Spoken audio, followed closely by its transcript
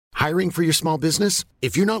Hiring for your small business?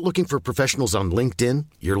 If you're not looking for professionals on LinkedIn,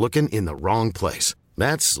 you're looking in the wrong place.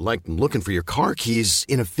 That's like looking for your car keys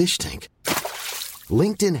in a fish tank.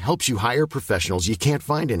 LinkedIn helps you hire professionals you can't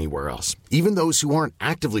find anywhere else, even those who aren't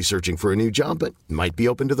actively searching for a new job but might be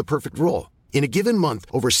open to the perfect role. In a given month,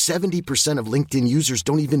 over 70% of LinkedIn users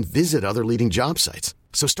don't even visit other leading job sites.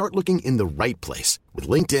 So start looking in the right place. With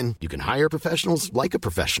LinkedIn, you can hire professionals like a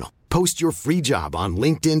professional. Post your free job on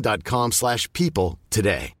linkedin.com/people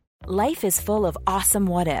today. Life is full of awesome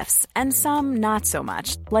what-ifs, and some not so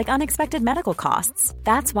much, like unexpected medical costs.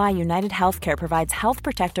 That's why United Healthcare provides Health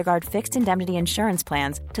Protector Guard fixed indemnity insurance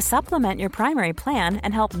plans to supplement your primary plan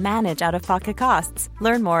and help manage out-of-pocket costs.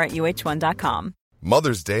 Learn more at uh1.com.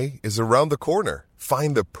 Mother's Day is around the corner.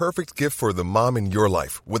 Find the perfect gift for the mom in your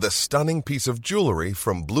life with a stunning piece of jewelry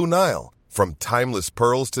from Blue Nile. From timeless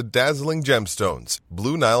pearls to dazzling gemstones,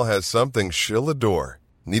 Blue Nile has something she'll adore.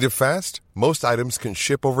 Need it fast? Most items can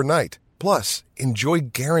ship overnight. Plus, enjoy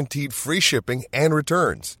guaranteed free shipping and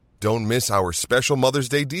returns. Don't miss our special Mother's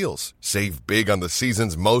Day deals. Save big on the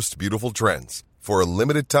season's most beautiful trends. For a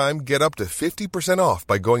limited time, get up to 50% off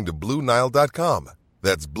by going to BlueNile.com.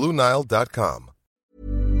 That's BlueNile.com.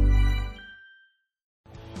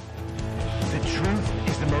 The truth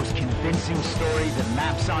is the most convincing story that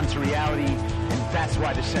maps onto reality, and that's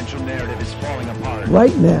why the central narrative is falling apart.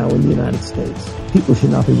 Right now in the United States, people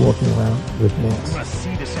should not be walking around with masks. We must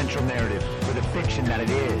see the central narrative for the fiction that it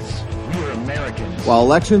is. We are Americans. While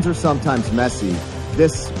elections are sometimes messy,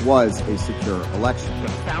 this was a secure election. The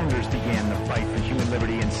founders began the fight for human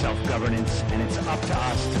liberty and self-governance, and it's up to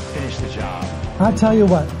us to finish the job. I tell you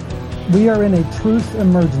what, we are in a truth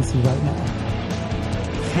emergency right now.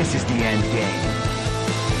 This is the end game.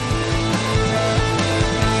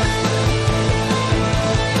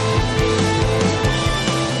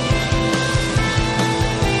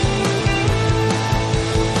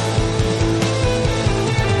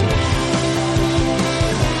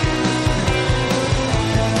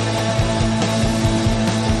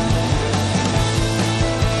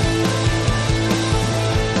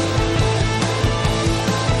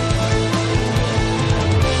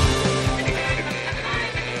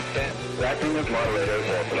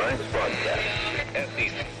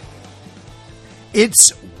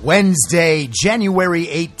 It's Wednesday, January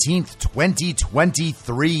 18th,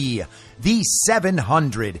 2023, the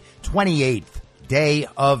 728th day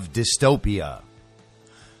of dystopia.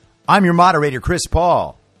 I'm your moderator, Chris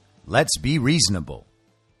Paul. Let's be reasonable.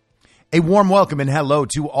 A warm welcome and hello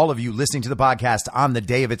to all of you listening to the podcast on the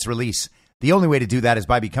day of its release. The only way to do that is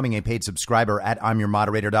by becoming a paid subscriber at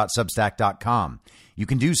imyourmoderator.substack.com. You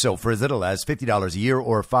can do so for as little as $50 a year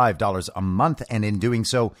or $5 a month, and in doing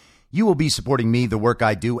so, you will be supporting me, the work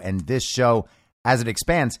I do, and this show as it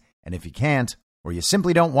expands. And if you can't, or you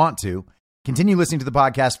simply don't want to, continue listening to the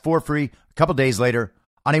podcast for free a couple days later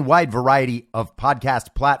on a wide variety of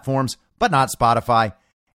podcast platforms, but not Spotify.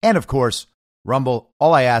 And of course, Rumble.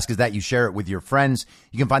 All I ask is that you share it with your friends.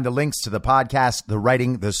 You can find the links to the podcast, the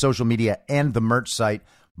writing, the social media, and the merch site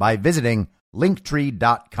by visiting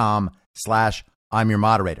linktree.com/I'm your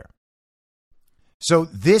moderator. So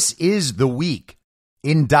this is the week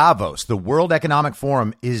in Davos. The World Economic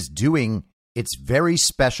Forum is doing its very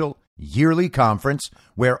special yearly conference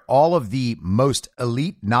where all of the most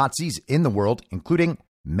elite Nazis in the world, including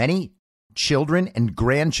many children and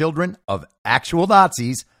grandchildren of actual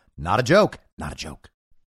Nazis, not a joke,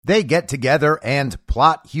 they get together and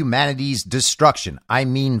plot humanity's destruction. I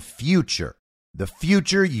mean future. The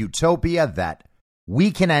future utopia that we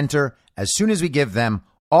can enter as soon as we give them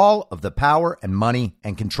all of the power and money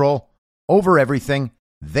and control over everything.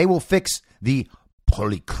 They will fix the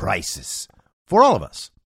polycrisis for all of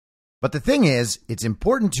us. But the thing is, it's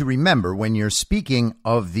important to remember when you're speaking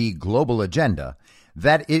of the global agenda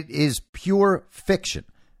that it is pure fiction.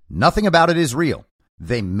 Nothing about it is real.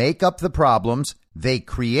 They make up the problems, they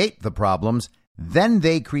create the problems, then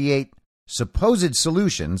they create supposed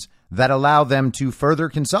solutions that allow them to further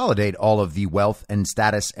consolidate all of the wealth and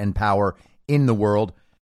status and power in the world,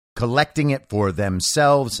 collecting it for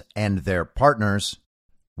themselves and their partners,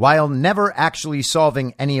 while never actually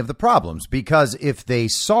solving any of the problems. Because if they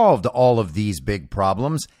solved all of these big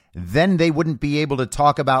problems, then they wouldn't be able to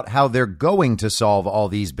talk about how they're going to solve all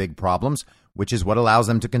these big problems, which is what allows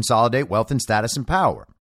them to consolidate wealth and status and power.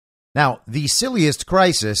 Now, the silliest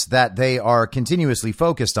crisis that they are continuously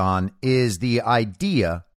focused on is the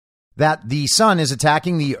idea that the sun is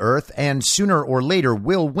attacking the earth and sooner or later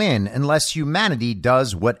will win unless humanity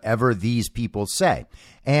does whatever these people say.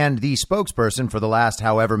 And the spokesperson for the last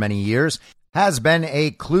however many years has been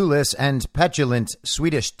a clueless and petulant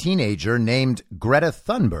Swedish teenager named Greta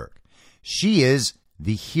Thunberg. She is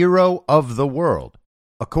the hero of the world,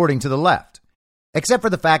 according to the left, except for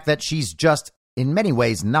the fact that she's just, in many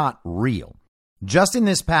ways, not real. Just in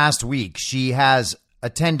this past week, she has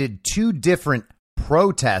attended 2 different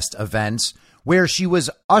protest events where she was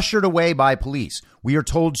ushered away by police. We are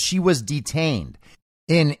told she was detained.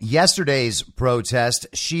 In yesterday's protest,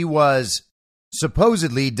 she was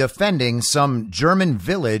supposedly defending some German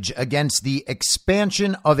village against the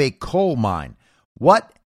expansion of a coal mine.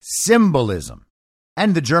 What symbolism!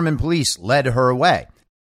 And the German police led her away.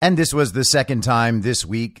 And this was the second time this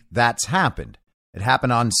week that's happened. It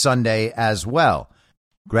happened on Sunday as well.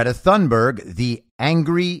 Greta Thunberg, the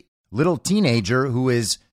angry little teenager who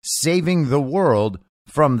is saving the world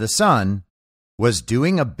from the sun, was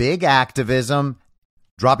doing a big activism,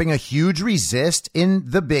 dropping a huge resist in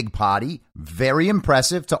the big potty. Very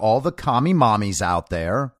impressive to all the commie mommies out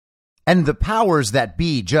there. And the powers that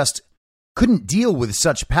be just couldn't deal with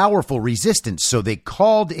such powerful resistance, so they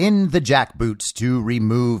called in the jackboots to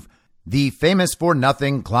remove the famous for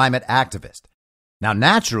nothing climate activist. Now,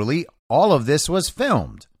 naturally, all of this was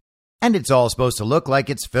filmed, and it's all supposed to look like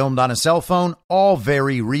it's filmed on a cell phone, all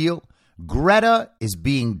very real. Greta is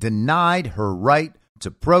being denied her right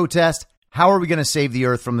to protest. How are we going to save the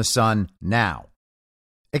earth from the sun now?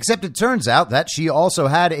 Except it turns out that she also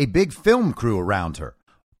had a big film crew around her.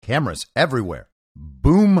 Cameras everywhere.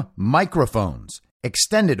 Boom microphones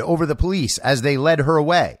extended over the police as they led her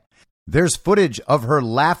away. There's footage of her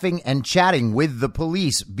laughing and chatting with the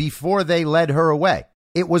police before they led her away.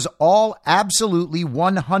 It was all absolutely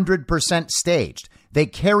 100% staged. They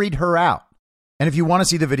carried her out. And if you want to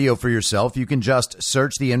see the video for yourself, you can just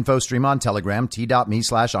search the info stream on Telegram,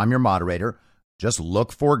 t.me/I'm your moderator. Just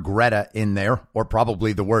look for Greta in there, or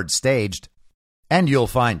probably the word staged, and you'll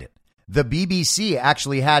find it. The BBC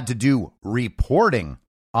actually had to do reporting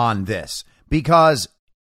on this because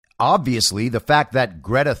obviously the fact that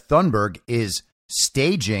Greta Thunberg is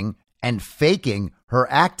staging and faking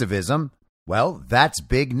her activism, well, that's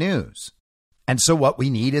big news. And so what we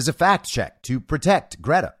need is a fact check to protect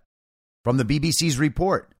Greta. From the BBC's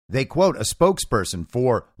report, they quote a spokesperson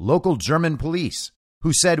for local German police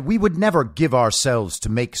who said, "We would never give ourselves to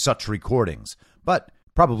make such recordings," but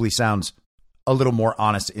probably sounds a little more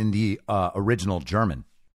honest in the original German.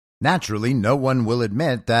 Naturally, no one will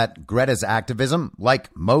admit that Greta's activism,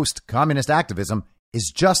 like most communist activism,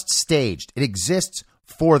 is just staged. It exists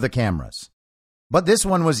for the cameras. But this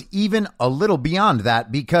one was even a little beyond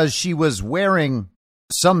that because she was wearing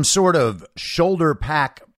some sort of shoulder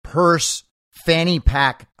pack, purse, fanny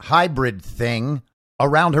pack hybrid thing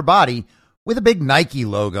around her body with a big Nike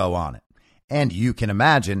logo on it. And you can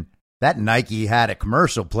imagine that Nike had a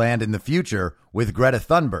commercial planned in the future with Greta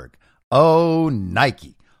Thunberg. Oh,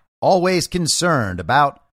 Nike, always concerned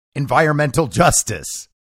about environmental justice.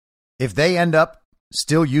 If they end up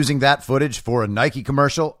still using that footage for a Nike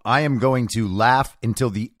commercial, I am going to laugh until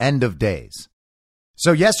the end of days.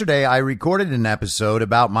 So yesterday, I recorded an episode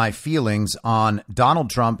about my feelings on Donald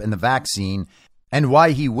Trump and the vaccine and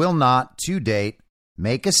why he will not, to date,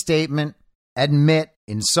 make a statement, admit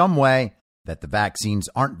in some way that the vaccines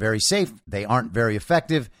aren't very safe, they aren't very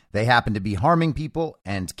effective, they happen to be harming people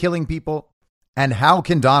and killing people. And how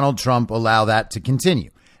can Donald Trump allow that to continue?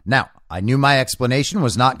 Now, I knew my explanation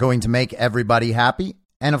was not going to make everybody happy,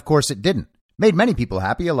 and of course it didn't. Made many people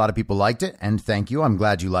happy, a lot of people liked it, and thank you, I'm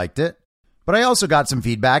glad you liked it. But I also got some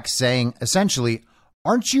feedback saying, essentially,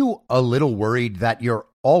 aren't you a little worried that you're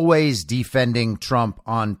always defending Trump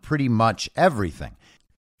on pretty much everything?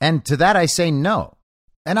 And to that I say no.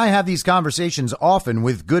 And I have these conversations often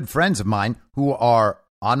with good friends of mine who are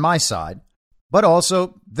on my side, but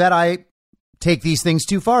also that I take these things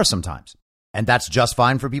too far sometimes. And that's just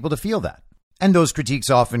fine for people to feel that. And those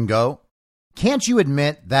critiques often go, can't you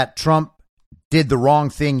admit that Trump did the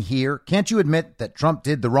wrong thing here? Can't you admit that Trump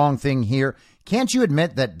did the wrong thing here? Can't you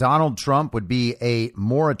admit that Donald Trump would be a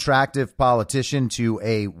more attractive politician to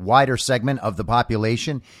a wider segment of the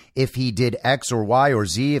population if he did X or Y or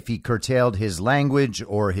Z, if he curtailed his language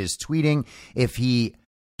or his tweeting, if he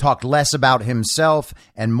talked less about himself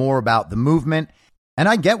and more about the movement? And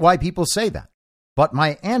I get why people say that. But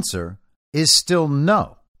my answer is still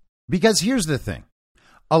no. Because here's the thing.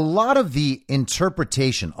 A lot of the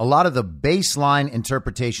interpretation, a lot of the baseline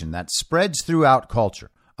interpretation that spreads throughout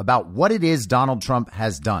culture about what it is Donald Trump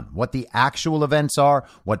has done, what the actual events are,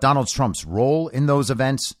 what Donald Trump's role in those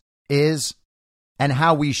events is, and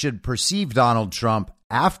how we should perceive Donald Trump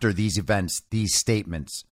after these events, these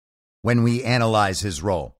statements, when we analyze his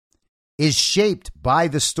role, is shaped by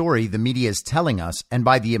the story the media is telling us and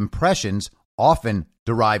by the impressions, often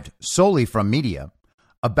derived solely from media,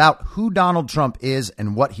 about who Donald Trump is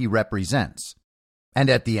and what he represents. And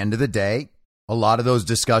at the end of the day, a lot of those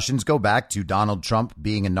discussions go back to Donald Trump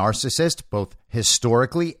being a narcissist, both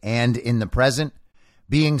historically and in the present,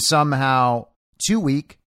 being somehow too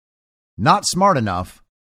weak, not smart enough,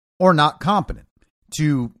 or not competent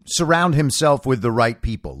to surround himself with the right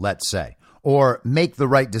people, let's say, or make the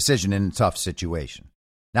right decision in a tough situation.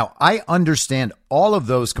 Now, I understand all of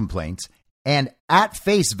those complaints, and at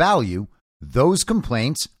face value, those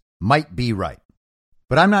complaints might be right.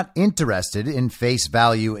 But I'm not interested in face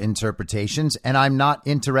value interpretations, and I'm not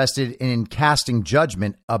interested in casting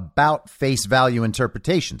judgment about face value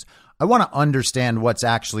interpretations. I want to understand what's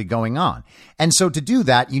actually going on. And so to do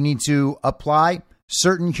that, you need to apply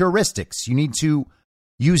certain heuristics. You need to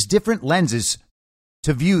use different lenses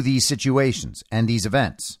to view these situations and these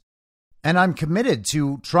events. And I'm committed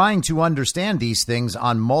to trying to understand these things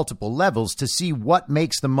on multiple levels to see what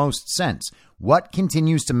makes the most sense, what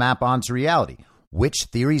continues to map onto reality, which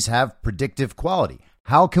theories have predictive quality.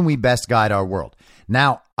 How can we best guide our world?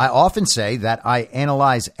 Now, I often say that I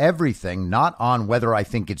analyze everything not on whether I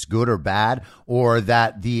think it's good or bad, or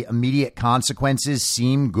that the immediate consequences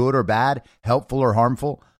seem good or bad, helpful or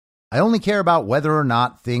harmful. I only care about whether or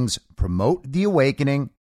not things promote the awakening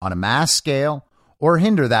on a mass scale or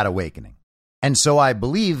hinder that awakening. And so I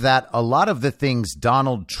believe that a lot of the things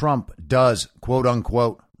Donald Trump does, quote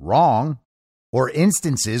unquote, wrong, or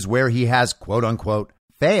instances where he has, quote unquote,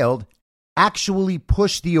 failed, actually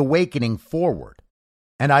push the awakening forward.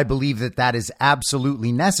 And I believe that that is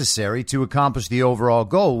absolutely necessary to accomplish the overall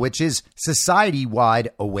goal, which is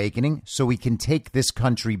society-wide awakening, so we can take this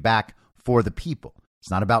country back for the people.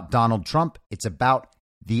 It's not about Donald Trump. It's about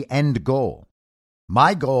the end goal.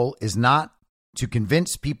 My goal is not to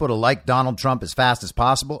convince people to like Donald Trump as fast as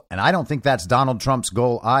possible, and I don't think that's Donald Trump's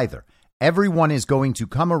goal either. Everyone is going to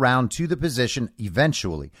come around to the position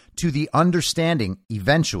eventually, to the understanding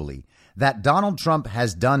eventually, that Donald Trump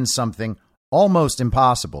has done something almost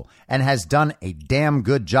impossible and has done a damn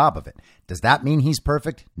good job of it. Does that mean he's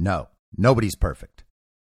perfect? No, nobody's perfect.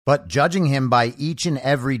 But judging him by each and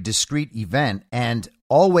every discrete event and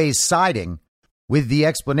always siding with the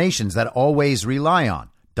explanations that always rely on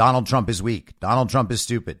Donald Trump is weak, Donald Trump is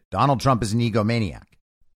stupid, Donald Trump is an egomaniac.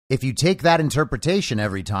 If you take that interpretation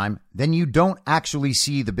every time, then you don't actually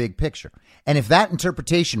see the big picture. And if that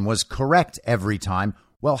interpretation was correct every time,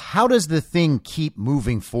 well, how does the thing keep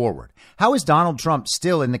moving forward? How is Donald Trump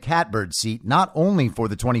still in the catbird seat, not only for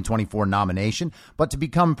the 2024 nomination, but to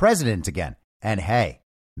become president again? And hey,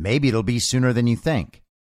 maybe it'll be sooner than you think.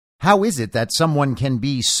 How is it that someone can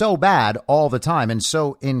be so bad all the time and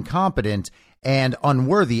so incompetent and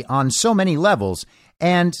unworthy on so many levels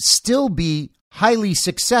and still be highly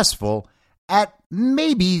successful at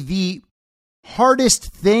maybe the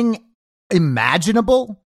hardest thing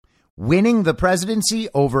imaginable? Winning the presidency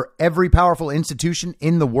over every powerful institution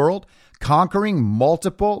in the world, conquering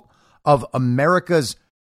multiple of America's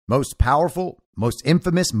most powerful, most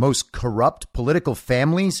infamous, most corrupt political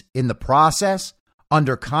families in the process,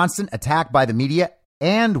 under constant attack by the media,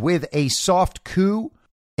 and with a soft coup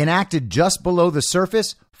enacted just below the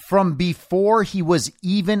surface from before he was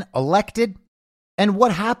even elected. And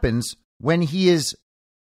what happens when he is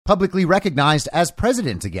publicly recognized as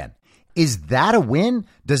president again? Is that a win?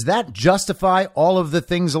 Does that justify all of the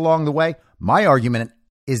things along the way? My argument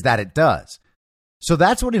is that it does. So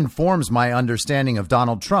that's what informs my understanding of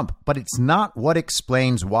Donald Trump, but it's not what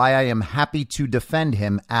explains why I am happy to defend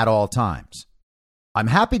him at all times. I'm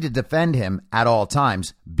happy to defend him at all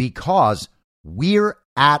times because we're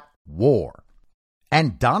at war.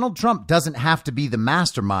 And Donald Trump doesn't have to be the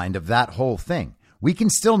mastermind of that whole thing. We can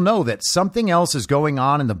still know that something else is going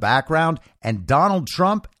on in the background, and Donald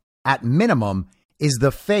Trump, at minimum, is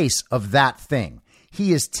the face of that thing.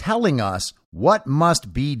 He is telling us what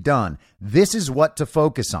must be done. This is what to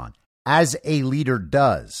focus on, as a leader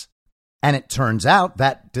does. And it turns out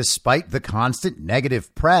that despite the constant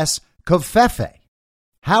negative press, covfefe.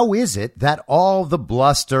 How is it that all the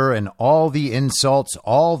bluster and all the insults,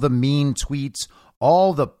 all the mean tweets,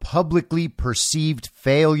 all the publicly perceived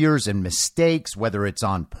failures and mistakes, whether it's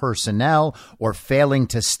on personnel or failing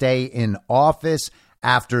to stay in office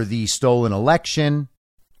after the stolen election,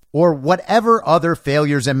 or whatever other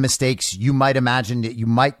failures and mistakes you might imagine that you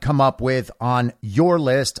might come up with on your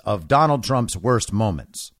list of Donald Trump's worst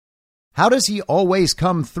moments? How does he always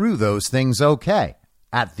come through those things okay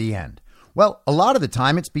at the end? Well, a lot of the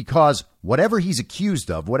time it's because whatever he's accused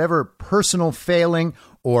of, whatever personal failing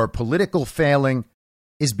or political failing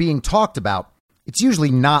is being talked about, it's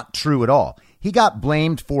usually not true at all. He got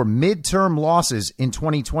blamed for midterm losses in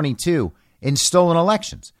 2022 in stolen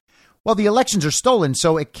elections. Well, the elections are stolen,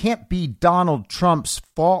 so it can't be Donald Trump's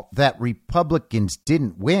fault that Republicans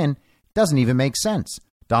didn't win. Doesn't even make sense.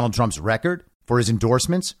 Donald Trump's record for his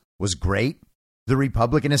endorsements was great. The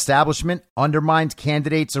Republican establishment undermined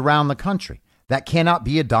candidates around the country. That cannot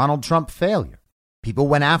be a Donald Trump failure. People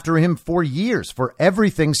went after him for years for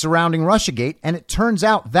everything surrounding Russiagate, and it turns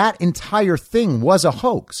out that entire thing was a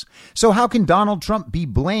hoax. So how can Donald Trump be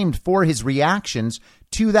blamed for his reactions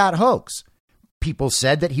to that hoax? People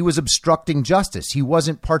said that he was obstructing justice. He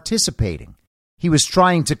wasn't participating. He was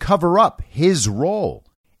trying to cover up his role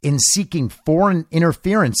in seeking foreign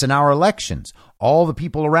interference in our elections. All the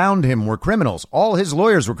people around him were criminals. All his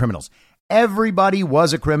lawyers were criminals. Everybody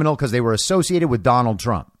was a criminal because they were associated with Donald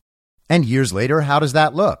Trump. And years later, how does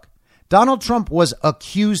that look? Donald Trump was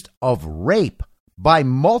accused of rape by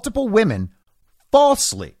multiple women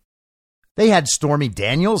falsely. They had Stormy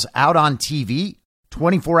Daniels out on TV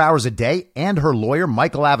 24 hours a day and her lawyer,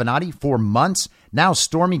 Michael Avenatti, for months. Now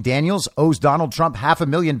Stormy Daniels owes Donald Trump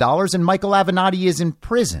 $500,000 and Michael Avenatti is in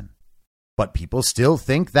prison. But people still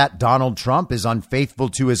think that Donald Trump is unfaithful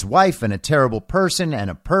to his wife and a terrible person and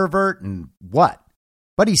a pervert and what?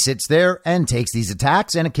 But he sits there and takes these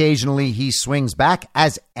attacks, and occasionally he swings back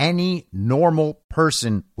as any normal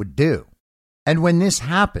person would do. And when this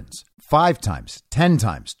happens 5 times, 10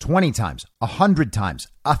 times, 20 times, 100 times,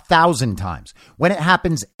 1,000 times, when it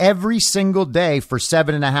happens every single day for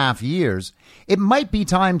 7.5 years, it might be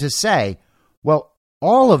time to say, well,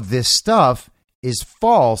 all of this stuff is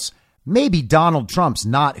false. Maybe Donald Trump's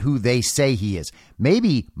not who they say he is.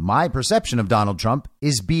 Maybe my perception of Donald Trump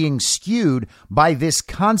is being skewed by this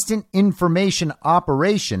constant information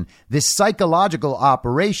operation, this psychological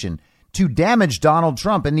operation to damage Donald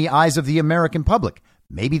Trump in the eyes of the American public.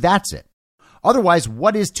 Maybe that's it. Otherwise,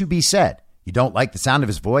 what is to be said? You don't like the sound of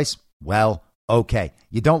his voice? Well, okay.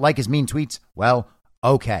 You don't like his mean tweets? Well,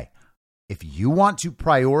 okay. If you want to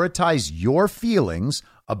prioritize your feelings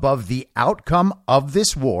above the outcome of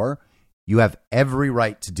this war, you have every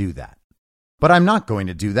right to do that. But I'm not going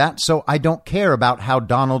to do that, so I don't care about how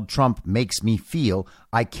Donald Trump makes me feel.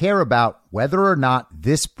 I care about whether or not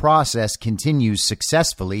this process continues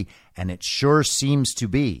successfully, and it sure seems to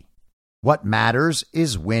be. What matters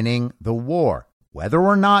is winning the war. Whether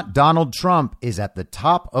or not Donald Trump is at the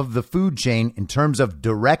top of the food chain in terms of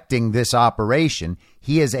directing this operation,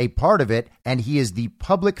 he is a part of it, and he is the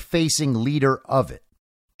public-facing leader of it.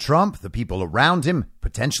 Trump, the people around him,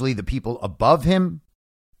 potentially the people above him,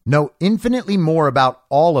 know infinitely more about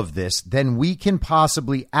all of this than we can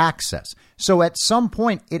possibly access. So at some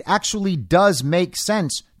point, it actually does make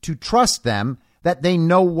sense to trust them that they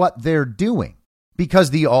know what they're doing, because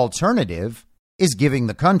the alternative is giving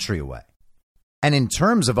the country away. And in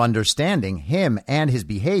terms of understanding him and his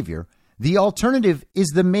behavior, the alternative is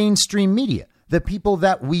the mainstream media, the people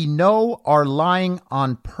that we know are lying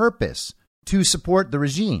on purpose to support the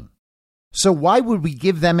regime. So why would we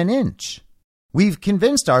give them an inch? We've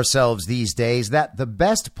convinced ourselves these days that the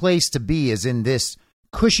best place to be is in this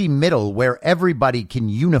cushy middle where everybody can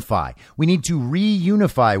unify. We need to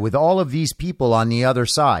reunify with all of these people on the other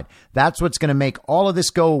side. That's what's going to make all of this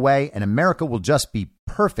go away, and America will just be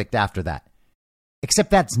perfect after that.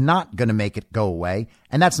 Except that's not going to make it go away,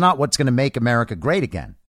 and that's not what's going to make America great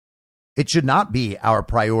again. It should not be our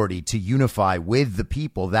priority to unify with the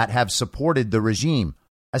people that have supported the regime,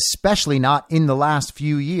 especially not in the last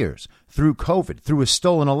few years, through COVID, through a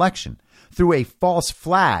stolen election, through a false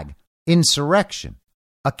flag insurrection,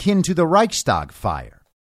 akin to the Reichstag fire.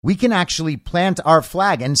 We can actually plant our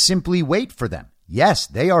flag and simply wait for them. Yes,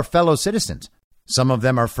 they are fellow citizens. Some of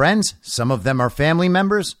them are friends. Some of them are family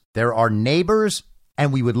members. There are neighbors.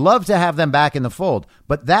 And we would love to have them back in the fold.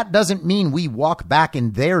 But that doesn't mean we walk back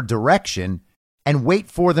in their direction and wait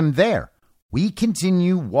for them there. We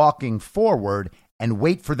continue walking forward and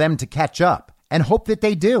wait for them to catch up and hope that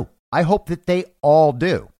they do. I hope that they all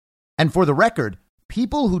do. And for the record,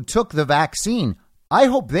 people who took the vaccine, I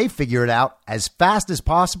hope they figure it out as fast as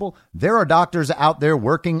possible. There are doctors out there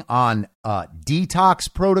working on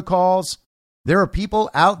detox protocols. There are people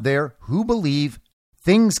out there who believe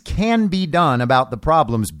things can be done about the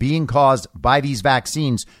problems being caused by these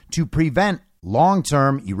vaccines to prevent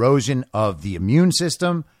long-term erosion of the immune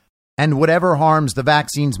system and whatever harms the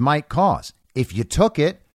vaccines might cause. If you took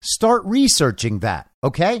it, start researching that,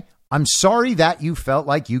 okay? I'm sorry that you felt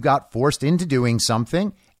like you got forced into doing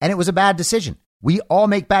something and it was a bad decision. We all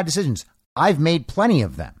make bad decisions. I've made plenty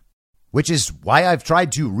of them, which is why I've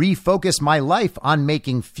tried to refocus my life on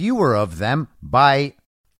making fewer of them by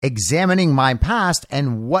examining my past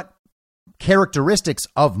and what characteristics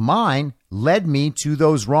of mine led me to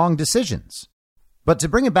those wrong decisions. But to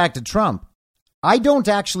bring it back to Trump, I don't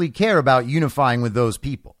actually care about unifying with those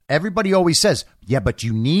people. Everybody always says, yeah, but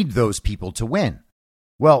you need those people to win.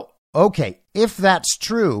 Well, okay, if that's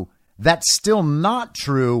true, that's still not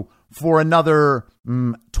true for another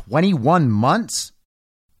 21 months.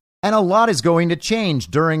 And a lot is going to change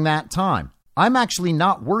during that time. I'm actually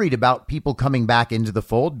not worried about people coming back into the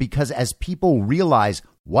fold because as people realize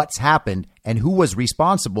what's happened and who was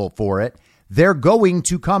responsible for it, they're going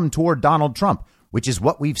to come toward Donald Trump, which is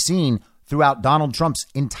what we've seen throughout Donald Trump's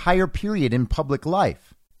entire period in public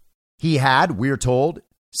life. He had, we're told,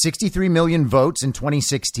 63 million votes in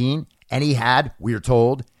 2016, and he had, we're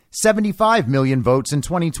told, 75 million votes in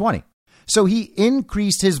 2020. So he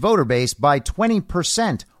increased his voter base by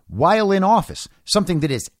 20% while in office, something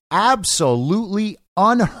that is absolutely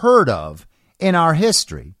unheard of in our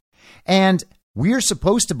history. And we're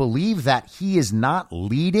supposed to believe that he is not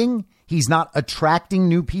leading. He's not attracting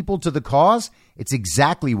new people to the cause. It's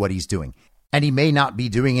exactly what he's doing. And he may not be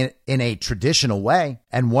doing it in a traditional way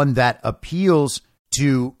and one that appeals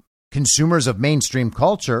to consumers of mainstream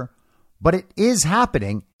culture, but it is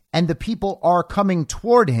happening. And the people are coming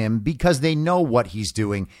toward him because they know what he's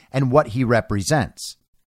doing and what he represents.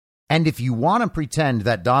 And if you want to pretend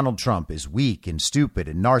that Donald Trump is weak and stupid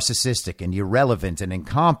and narcissistic and irrelevant and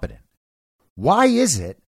incompetent, why is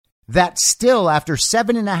it that still after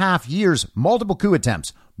 7.5 years, multiple coup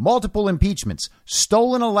attempts, multiple impeachments,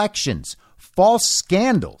 stolen elections, false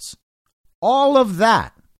scandals, all of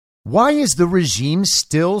that, why is the regime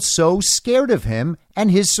still so scared of him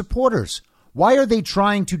and his supporters? Why are they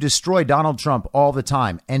trying to destroy Donald Trump all the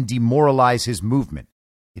time and demoralize his movement?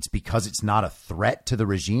 It's because it's not a threat to the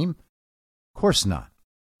regime? Of course not.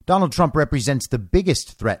 Donald Trump represents the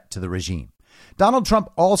biggest threat to the regime. Donald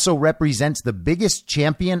Trump also represents the biggest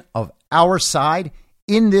champion of our side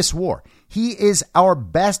in this war. He is our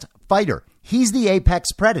best fighter. He's the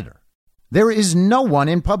apex predator. There is no one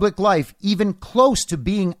in public life even close to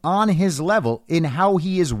being on his level in how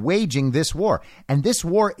he is waging this war. And this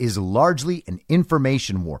war is largely an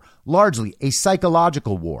information war, largely a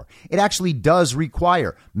psychological war. It actually does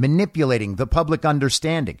require manipulating the public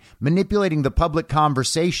understanding, manipulating the public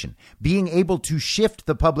conversation, being able to shift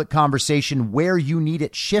the public conversation where you need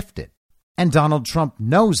it shifted. And Donald Trump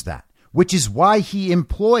knows that, which is why he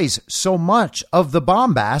employs so much of the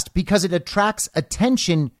bombast, because it attracts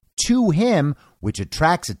attention to him, which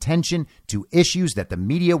attracts attention to issues that the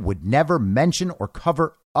media would never mention or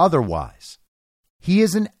cover otherwise. He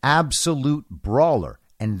is an absolute brawler,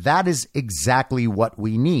 and that is exactly what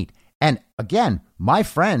we need. And again, my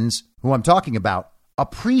friends who I'm talking about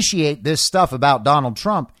appreciate this stuff about Donald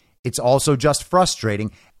Trump. It's also just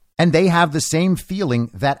frustrating, and they have the same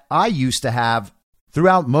feeling that I used to have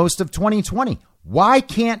throughout most of 2020. Why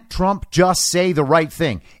can't Trump just say the right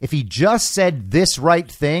thing? If he just said this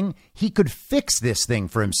right thing, he could fix this thing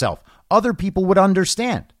for himself. Other people would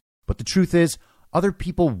understand. But the truth is, other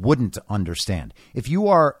people wouldn't understand. If you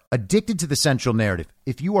are addicted to the central narrative,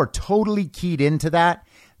 if you are totally keyed into that,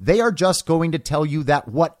 they are just going to tell you that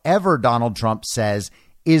whatever Donald Trump says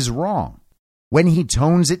is wrong. When he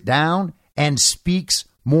tones it down and speaks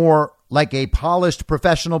more like a polished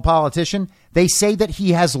professional politician, they say that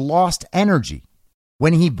he has lost energy.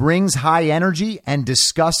 When he brings high energy and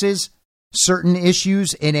discusses certain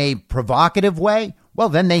issues in a provocative way, well,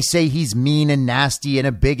 then they say he's mean and nasty and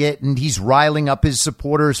a bigot and he's riling up his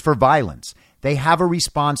supporters for violence. They have a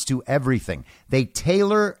response to everything. They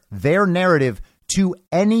tailor their narrative to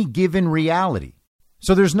any given reality.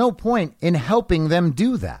 So there's no point in helping them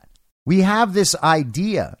do that. We have this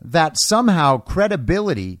idea that somehow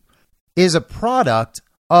credibility is a product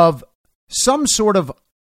of some sort of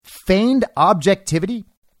feigned objectivity,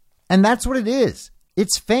 and that's what it is.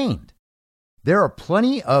 It's feigned. There are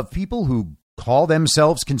plenty of people who call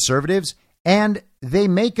themselves conservatives, and they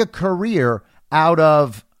make a career out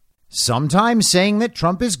of sometimes saying that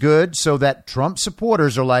Trump is good so that Trump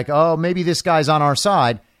supporters are like, oh, maybe this guy's on our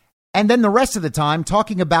side. And then the rest of the time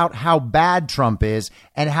talking about how bad Trump is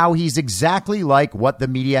and how he's exactly like what the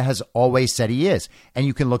media has always said he is. And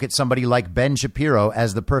you can look at somebody like Ben Shapiro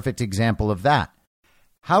as the perfect example of that.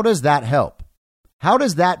 How does that help? How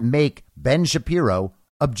does that make Ben Shapiro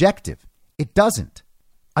objective? It doesn't.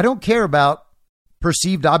 I don't care about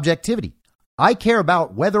perceived objectivity. I care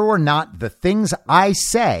about whether or not the things I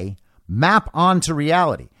say map onto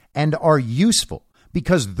reality and are useful,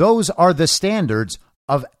 because those are the standards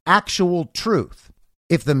of actual truth.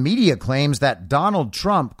 If the media claims that Donald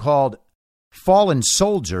Trump called fallen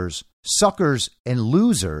soldiers suckers and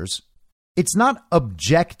losers, it's not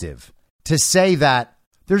objective to say that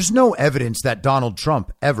there's no evidence that Donald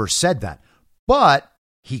Trump ever said that. But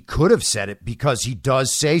he could have said it because he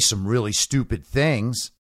does say some really stupid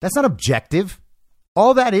things. That's not objective.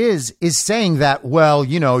 All that is saying that, well,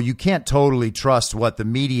 you can't totally trust what the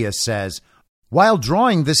media says while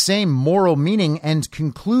drawing the same moral meaning and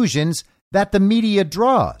conclusions that the media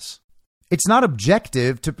draws. It's not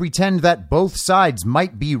objective to pretend that both sides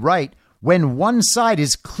might be right when one side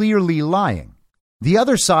is clearly lying. The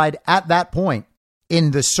other side at that point,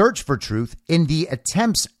 in the search for truth, in the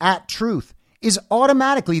attempts at truth, is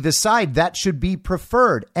automatically the side that should be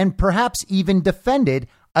preferred and perhaps even defended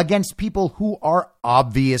against people who are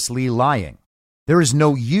obviously lying. There is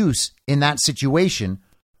no use in that situation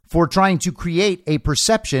for trying to create a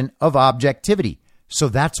perception of objectivity. So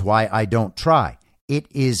that's why I don't try. It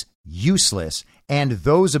is useless. And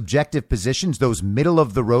those objective positions, those middle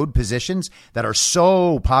of the road positions that are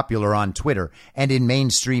so popular on Twitter and in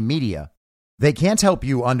mainstream media, they can't help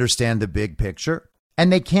you understand the big picture.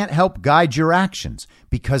 And they can't help guide your actions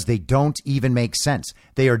because they don't even make sense.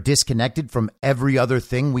 They are disconnected from every other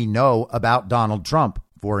thing we know about Donald Trump,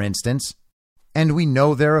 for instance. And we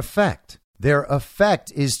know their effect. Their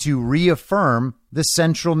effect is to reaffirm the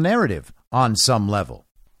central narrative on some level.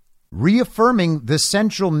 Reaffirming the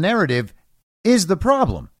central narrative is the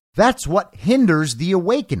problem. That's what hinders the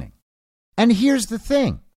awakening. And here's the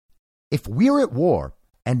thing. If we're at war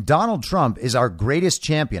and Donald Trump is our greatest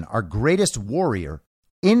champion, our greatest warrior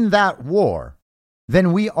in that war,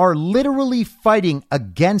 then we are literally fighting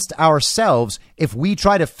against ourselves if we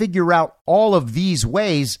try to figure out all of these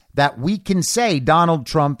ways that we can say Donald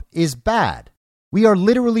Trump is bad. We are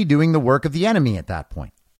literally doing the work of the enemy at that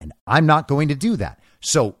point. And I'm not going to do that.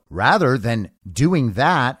 So rather than doing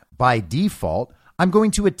that by default, I'm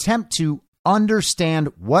going to attempt to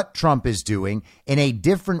understand what Trump is doing in a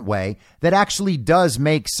different way that actually does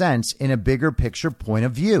make sense in a bigger picture point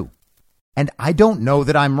of view. And I don't know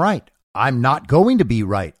that I'm right. I'm not going to be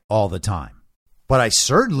right all the time. But I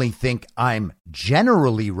certainly think I'm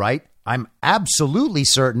generally right. I'm absolutely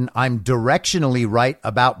certain I'm directionally right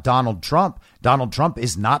about Donald Trump. Donald Trump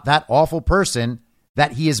is not that awful person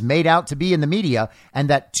that he is made out to be in the media, and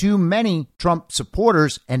that too many Trump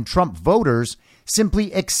supporters and Trump voters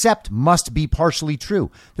simply accept must be partially true.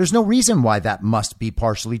 There's no reason why that must be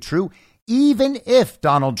partially true. Even if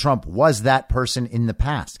Donald Trump was that person in the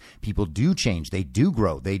past, people do change, they do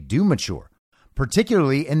grow, they do mature,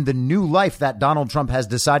 particularly in the new life that Donald Trump has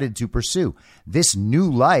decided to pursue. This new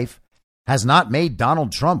life has not made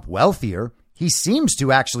Donald Trump wealthier. He seems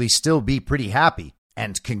to actually still be pretty happy,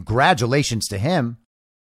 and congratulations to him.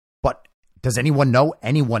 But does anyone know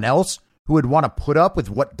anyone else who would want to put up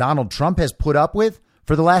with what Donald Trump has put up with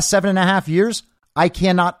for the last 7.5 years? I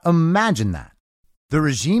cannot imagine that. The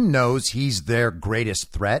regime knows he's their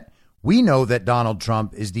greatest threat. We know that Donald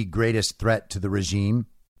Trump is the greatest threat to the regime.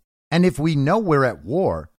 And if we know we're at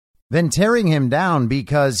war, then tearing him down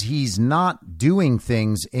because he's not doing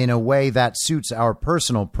things in a way that suits our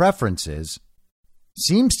personal preferences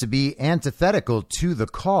seems to be antithetical to the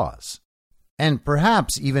cause, and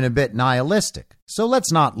perhaps even a bit nihilistic. So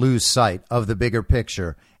let's not lose sight of the bigger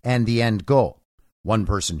picture and the end goal. One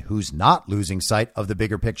person who's not losing sight of the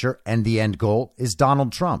bigger picture and the end goal is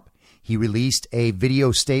Donald Trump. He released a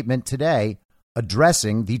video statement today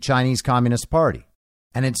addressing the Chinese Communist Party.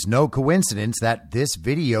 And it's no coincidence that this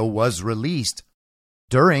video was released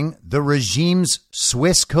during the regime's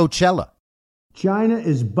Swiss Coachella. China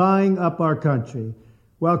is buying up our country,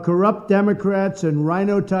 while corrupt Democrats and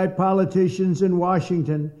rhino-type politicians in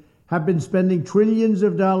Washington have been spending trillions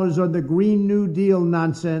of dollars on the Green New Deal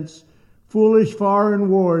nonsense, foolish foreign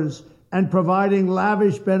wars, and providing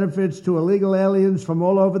lavish benefits to illegal aliens from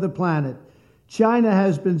all over the planet. China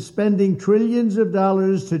has been spending trillions of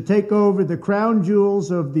dollars to take over the crown jewels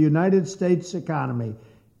of the United States economy,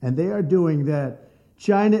 and they are doing that.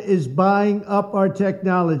 China is buying up our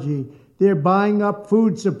technology. They're buying up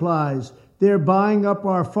food supplies. They're buying up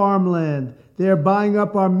our farmland. They're buying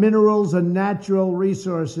up our minerals and natural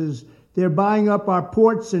resources. They're buying up our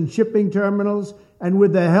ports and shipping terminals. And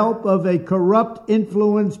with the help of a corrupt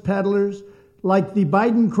influence peddlers like the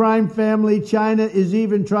Biden crime family, China is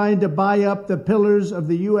even trying to buy up the pillars of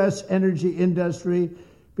the U.S. energy industry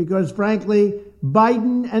because, frankly,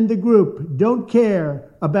 Biden and the group don't care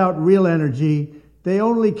about real energy. They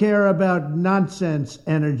only care about nonsense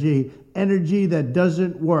energy, energy that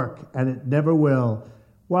doesn't work, and it never will.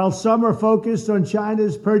 While some are focused on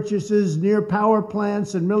China's purchases near power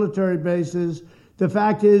plants and military bases, the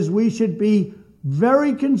fact is we should be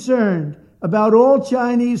very concerned about all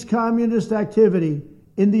Chinese communist activity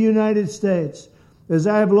in the United States. As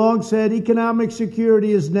I have long said, economic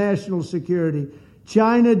security is national security.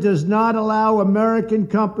 China does not allow American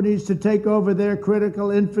companies to take over their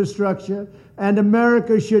critical infrastructure, and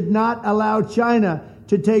America should not allow China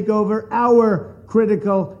to take over our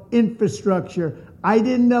critical infrastructure. I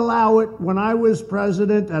didn't allow it when I was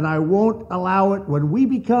president, and I won't allow it when we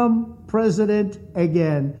become president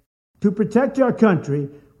again. To protect our country,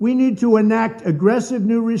 we need to enact aggressive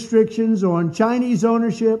new restrictions on Chinese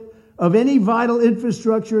ownership of any vital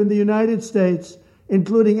infrastructure in the United States,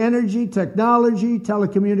 including energy, technology,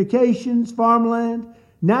 telecommunications, farmland,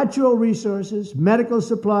 natural resources, medical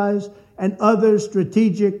supplies, and other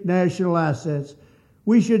strategic national assets.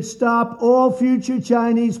 We should stop all future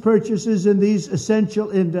Chinese purchases in these essential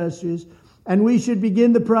industries, and we should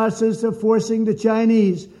begin the process of forcing the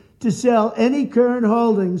Chinese to sell any current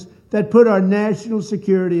holdings that put our national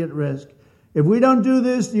security at risk. If we don't do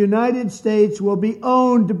this, the United States will be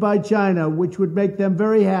owned by China, which would make them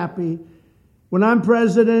very happy. When I'm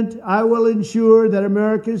president, I will ensure that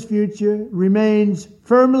America's future remains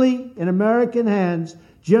firmly in American hands,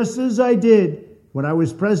 just as I did when I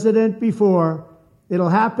was president before. It'll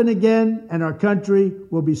happen again, and our country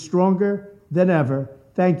will be stronger than ever.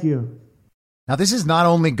 Thank you. Now, this is not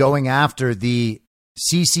only going after the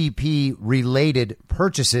CCP-related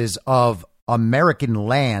purchases of American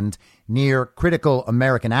land near critical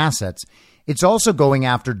American assets. It's also going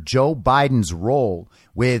after Joe Biden's role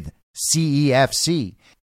with CEFC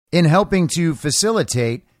in helping to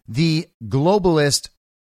facilitate the globalist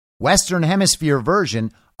Western Hemisphere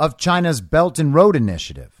version of China's Belt and Road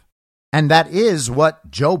Initiative. And that is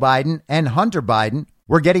what Joe Biden and Hunter Biden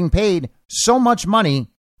were getting paid so much money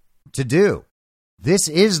to do. This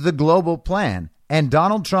is the global plan, and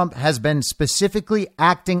Donald Trump has been specifically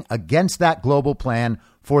acting against that global plan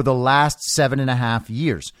for the last 7.5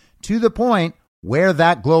 years, to the point where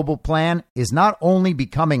that global plan is not only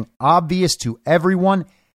becoming obvious to everyone,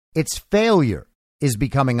 its failure is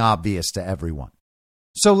becoming obvious to everyone.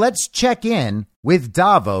 So let's check in with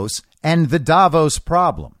Davos and the Davos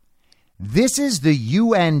problem. This is the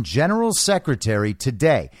UN General Secretary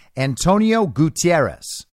today, Antonio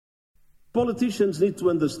Guterres. Politicians need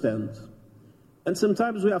to understand, and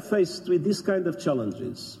sometimes we are faced with this kind of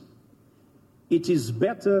challenges. It is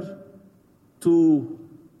better to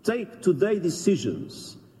take today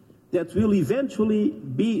decisions that will eventually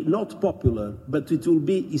be not popular, but it will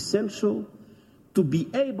be essential to be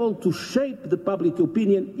able to shape the public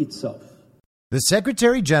opinion itself. The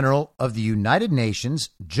Secretary General of the United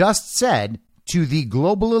Nations just said to the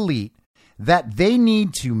global elite that they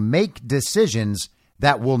need to make decisions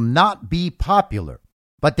that will not be popular,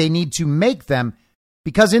 but they need to make them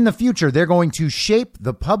because in the future they're going to shape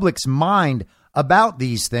the public's mind about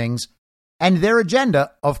these things, and their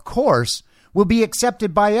agenda, of course, will be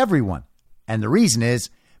accepted by everyone. And the reason is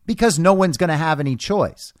because no one's going to have any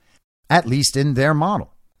choice, at least in their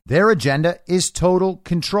model. Their agenda is total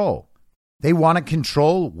control. They want to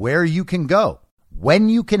control where you can go, when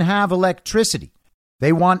you can have electricity.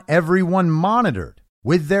 They want everyone monitored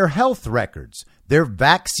with their health records, their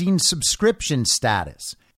vaccine subscription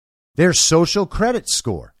status, their social credit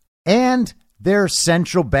score, and their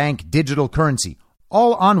central bank digital currency,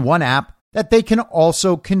 all on one app that they can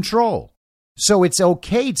also control. So it's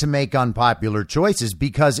okay to make unpopular choices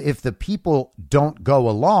because if the people don't go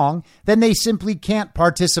along, then they simply can't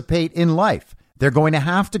participate in life. They're going to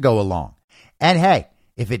have to go along. And hey,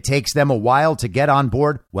 if it takes them a while to get on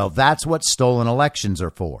board, well, that's what stolen elections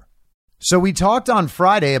are for. So we talked on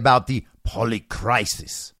Friday about the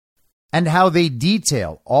polycrisis and how they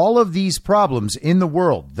detail all of these problems in the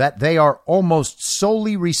world that they are almost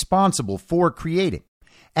solely responsible for creating,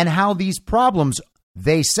 and how these problems,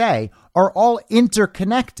 they say, are all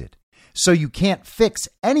interconnected. So you can't fix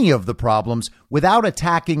any of the problems without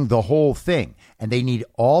attacking the whole thing. And they need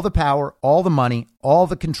all the power, all the money, all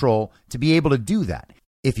the control to be able to do that.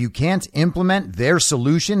 If you can't implement their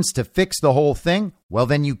solutions to fix the whole thing, well,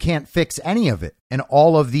 then you can't fix any of it. And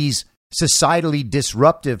all of these societally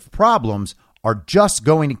disruptive problems are just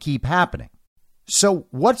going to keep happening. So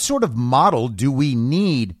what sort of model do we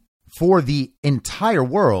need for the entire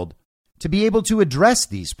world to be able to address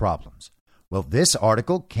these problems? Well, this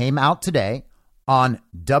article came out today on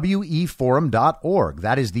weforum.org.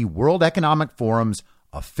 That is the World Economic Forum's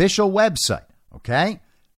official website. Okay?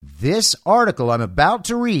 This article I'm about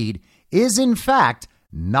to read is, in fact,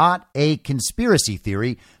 not a conspiracy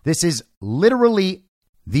theory. This is literally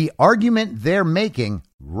the argument they're making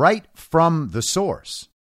right from the source.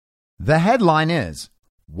 The headline is,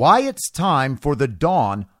 Why It's Time for the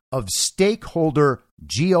Dawn of Stakeholder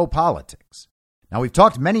Geopolitics. Now, we've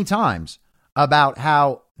talked many times about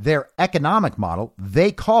how their economic model,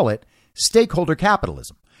 they call it stakeholder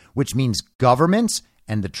capitalism, which means governments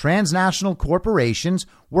and the transnational corporations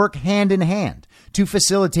work hand in hand to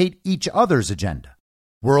facilitate each other's agenda.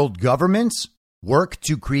 World governments work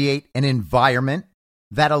to create an environment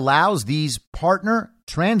that allows these partner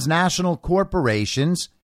transnational corporations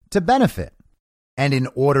to benefit. And in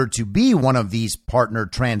order to be one of these partner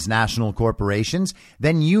transnational corporations,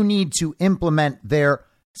 then you need to implement their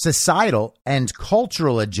societal and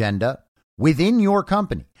cultural agenda within your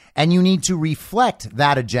company. And you need to reflect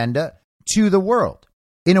that agenda to the world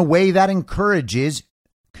in a way that encourages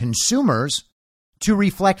consumers to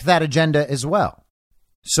reflect that agenda as well.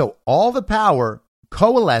 So all the power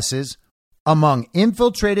coalesces among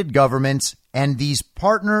infiltrated governments and these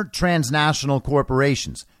partner transnational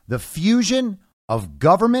corporations. The fusion of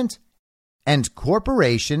government and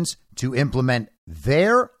corporations to implement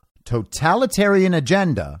their totalitarian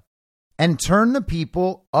agenda and turn the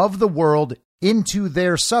people of the world into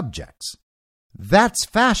their subjects. That's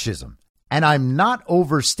fascism, and I'm not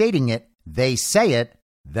overstating it. They say it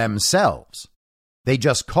themselves. They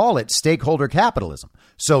just call it stakeholder capitalism,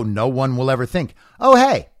 so no one will ever think, oh,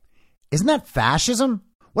 hey, isn't that fascism?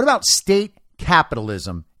 What about state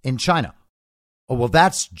capitalism in China? Oh, well,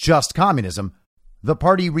 that's just communism. The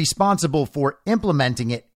party responsible for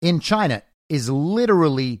implementing it in China is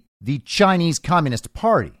literally the Chinese Communist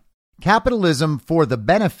Party. Capitalism for the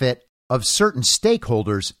benefit of certain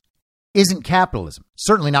stakeholders isn't capitalism,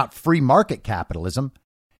 certainly not free market capitalism.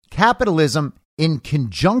 Capitalism in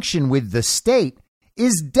conjunction with the state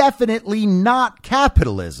is definitely not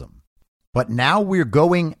capitalism. But now we're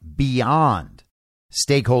going beyond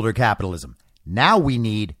stakeholder capitalism. Now we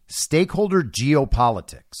need stakeholder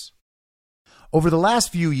geopolitics. Over the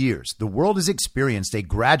last few years, the world has experienced a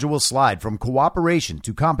gradual slide from cooperation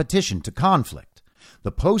to competition to conflict.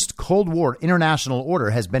 The post-Cold War international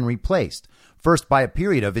order has been replaced, first by a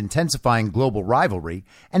period of intensifying global rivalry,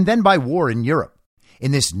 and then by war in Europe.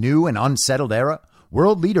 In this new and unsettled era,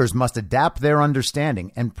 world leaders must adapt their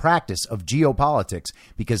understanding and practice of geopolitics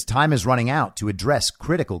because time is running out to address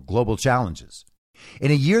critical global challenges.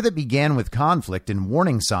 In a year that began with conflict and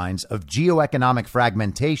warning signs of geoeconomic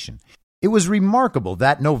fragmentation, it was remarkable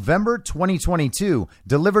that November 2022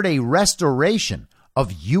 delivered a restoration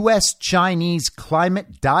of U.S.-Chinese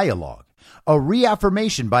climate dialogue, a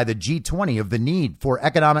reaffirmation by the G20 of the need for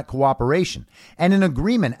economic cooperation, and an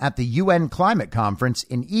agreement at the UN Climate Conference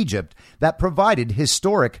in Egypt that provided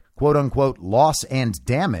historic, quote-unquote, loss and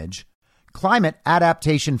damage climate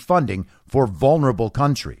adaptation funding for vulnerable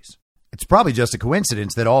countries. It's probably just a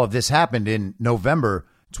coincidence that all of this happened in November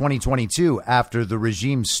 2022 after the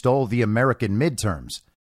regime stole the American midterms.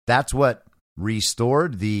 That's what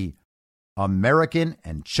restored the American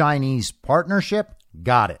and Chinese partnership.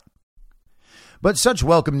 Got it. But such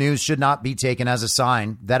welcome news should not be taken as a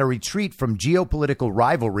sign that a retreat from geopolitical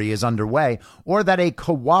rivalry is underway or that a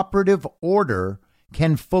cooperative order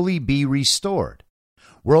can fully be restored.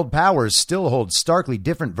 World powers still hold starkly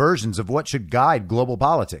different versions of what should guide global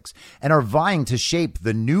politics and are vying to shape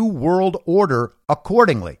the new world order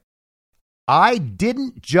accordingly. I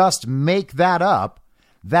didn't just make that up.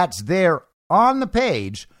 That's there on the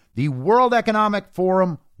page, the World Economic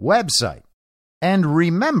Forum website. And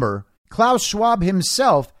remember, Klaus Schwab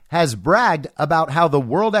himself has bragged about how the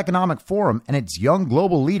World Economic Forum and its young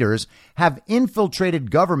global leaders have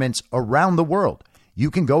infiltrated governments around the world.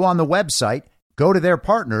 You can go on the website, go to their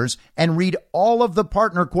partners, and read all of the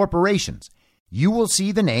partner corporations. You will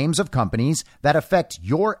see the names of companies that affect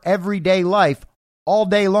your everyday life all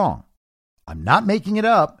day long. I'm not making it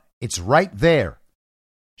up. It's right there.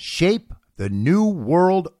 Shape the new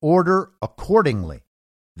world order accordingly.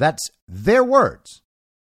 That's their words.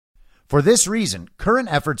 For this reason,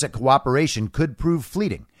 current efforts at cooperation could prove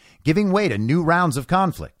fleeting, giving way to new rounds of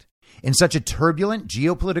conflict. In such a turbulent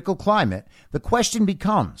geopolitical climate, the question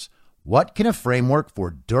becomes, what can a framework for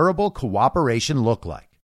durable cooperation look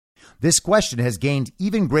like? This question has gained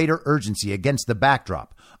even greater urgency against the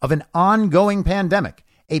backdrop of an ongoing pandemic,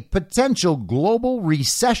 a potential global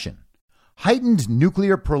recession, heightened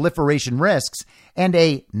nuclear proliferation risks, and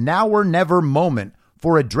a now or never moment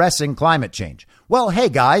for addressing climate change. Well, hey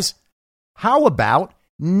guys, how about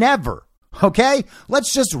never? Okay,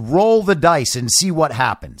 let's just roll the dice and see what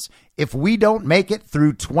happens. If we don't make it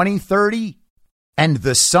through 2030 and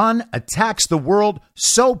the sun attacks the world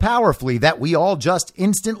so powerfully that we all just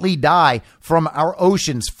instantly die from our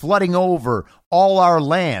oceans flooding over all our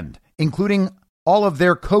land, including all of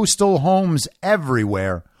their coastal homes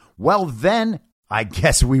everywhere, well then, I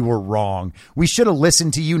guess we were wrong. We should have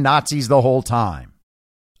listened to you Nazis the whole time.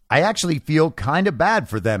 I actually feel kind of bad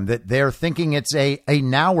for them that they're thinking it's a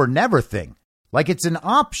now or never thing, like it's an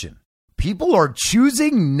option. People are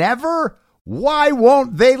choosing never? Why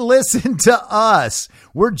won't they listen to us?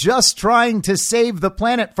 We're just trying to save the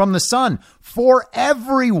planet from the sun for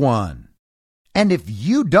everyone. And if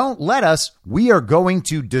you don't let us, we are going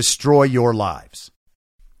to destroy your lives.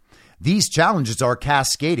 These challenges are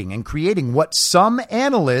cascading and creating what some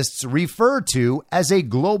analysts refer to as a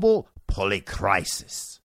global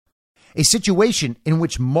polycrisis, a situation in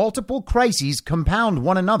which multiple crises compound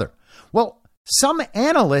one another. Well, some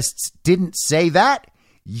analysts didn't say that.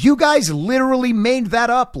 You guys literally made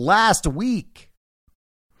that up last week.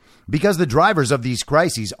 Because the drivers of these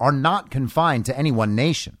crises are not confined to any one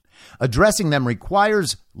nation. Addressing them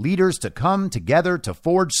requires leaders to come together to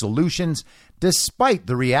forge solutions despite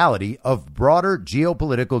the reality of broader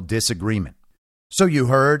geopolitical disagreement. So you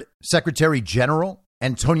heard Secretary General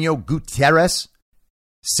Antonio Guterres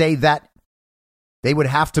say that they would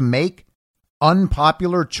have to make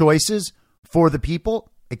unpopular choices for the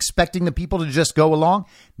people, expecting the people to just go along.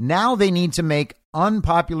 Now they need to make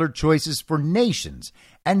unpopular choices for nations,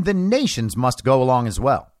 and the nations must go along as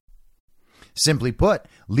well. Simply put,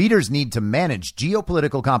 leaders need to manage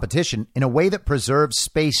geopolitical competition in a way that preserves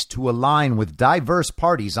space to align with diverse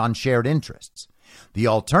parties on shared interests. The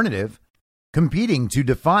alternative, competing to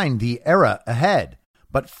define the era ahead,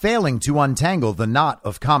 but failing to untangle the knot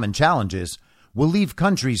of common challenges, will leave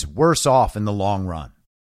countries worse off in the long run.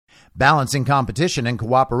 Balancing competition and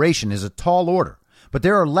cooperation is a tall order, but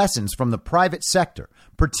there are lessons from the private sector,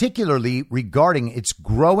 particularly regarding its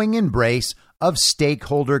growing embrace of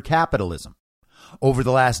stakeholder capitalism. Over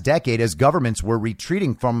the last decade, as governments were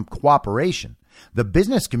retreating from cooperation, the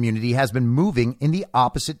business community has been moving in the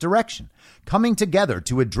opposite direction, coming together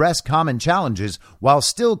to address common challenges while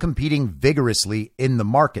still competing vigorously in the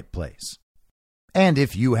marketplace. And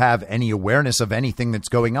if you have any awareness of anything that's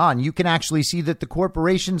going on, you can actually see that the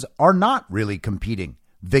corporations are not really competing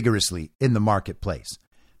vigorously in the marketplace.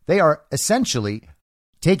 They are essentially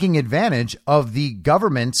taking advantage of the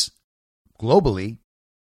government's globally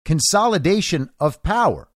consolidation of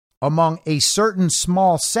power among a certain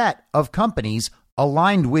small set of companies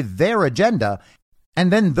aligned with their agenda,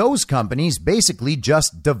 and then those companies basically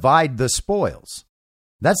just divide the spoils.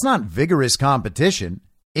 That's not vigorous competition.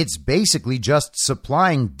 It's basically just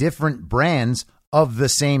supplying different brands of the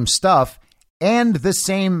same stuff and the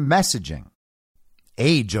same messaging.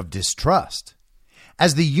 Age of distrust.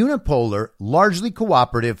 As the unipolar, largely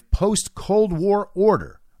cooperative post-Cold War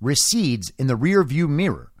order recedes in the rearview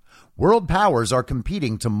mirror, world powers are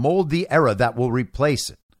competing to mold the era that will replace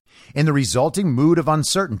it. In the resulting mood of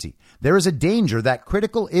uncertainty, there is a danger that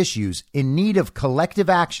critical issues in need of collective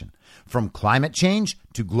action, from climate change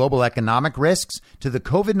to global economic risks to the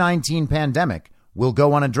COVID-19 pandemic, will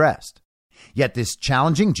go unaddressed. Yet this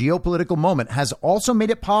challenging geopolitical moment has also made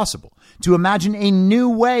it possible to imagine a new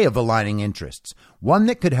way of aligning interests, one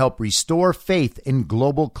that could help restore faith in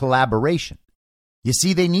global collaboration. You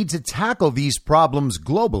see, they need to tackle these problems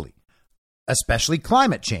globally, especially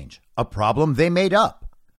climate change, a problem they made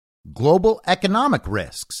up, global economic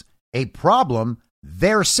risks, a problem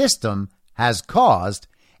their system has caused,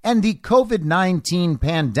 and the COVID-19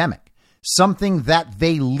 pandemic, something that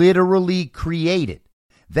they literally created,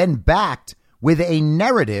 then backed with a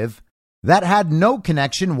narrative that had no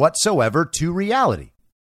connection whatsoever to reality.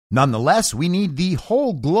 Nonetheless, we need the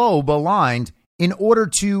whole globe aligned in order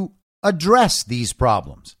to address these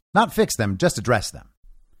problems, not fix them, just address them.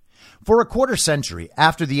 For a quarter century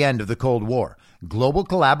after the end of the Cold War, global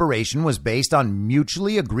collaboration was based on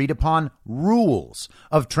mutually agreed upon rules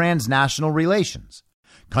of transnational relations.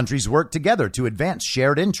 Countries worked together to advance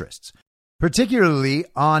shared interests, particularly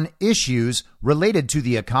on issues related to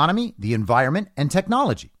the economy, the environment, and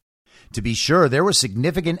technology. To be sure, there were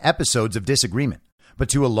significant episodes of disagreement, but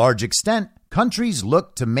to a large extent, countries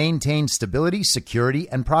looked to maintain stability, security,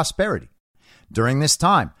 and prosperity. During this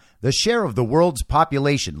time, the share of the world's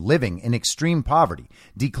population living in extreme poverty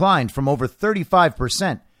declined from over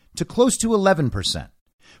 35% to close to 11%.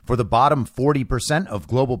 For the bottom 40% of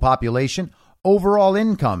global population, overall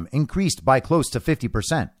income increased by close to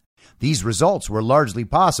 50%. These results were largely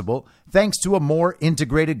possible thanks to a more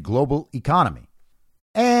integrated global economy.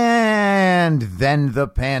 And then the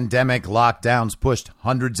pandemic lockdowns pushed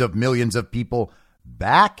hundreds of millions of people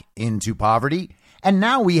back into poverty, and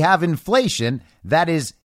now we have inflation that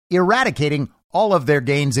is eradicating all of their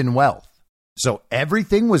gains in wealth. So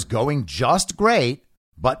everything was going just great,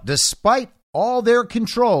 but despite all their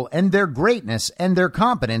control and their greatness and their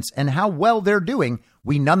competence and how well they're doing,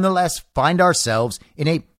 we nonetheless find ourselves in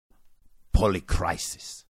a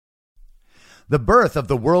polycrisis. The birth of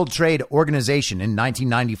the World Trade Organization in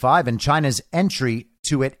 1995 and China's entry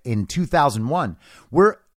to it in 2001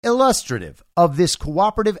 were illustrative of this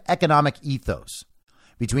cooperative economic ethos.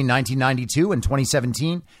 Between 1992 and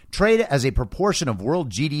 2017, trade as a proportion of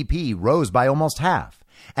world GDP rose by almost half.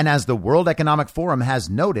 And as the World Economic Forum has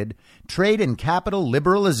noted, trade and capital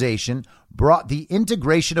liberalization brought the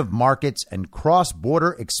integration of markets and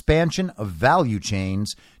cross-border expansion of value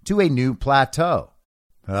chains to a new plateau.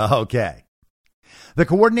 Okay. The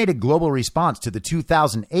coordinated global response to the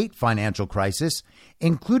 2008 financial crisis,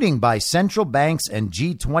 including by central banks and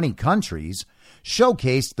G20 countries,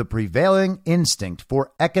 showcased the prevailing instinct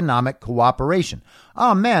for economic cooperation.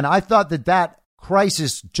 Oh man, I thought that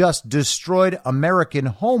crisis just destroyed American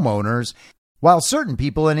homeowners while certain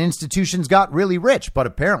people and institutions got really rich, but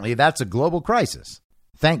apparently that's a global crisis.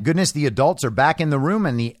 Thank goodness the adults are back in the room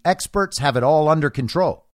and the experts have it all under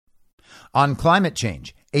control. On climate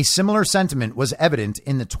change, a similar sentiment was evident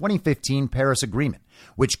in the 2015 Paris Agreement,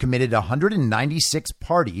 which committed 196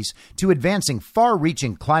 parties to advancing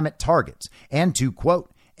far-reaching climate targets and to,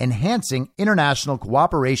 quote, enhancing international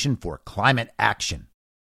cooperation for climate action.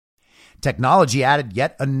 Technology added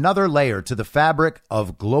yet another layer to the fabric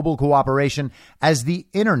of global cooperation as the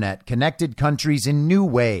internet connected countries in new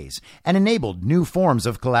ways and enabled new forms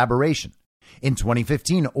of collaboration. In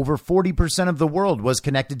 2015, over 40% of the world was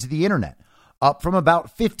connected to the internet, up from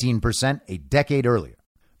about 15% a decade earlier.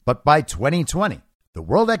 But by 2020, the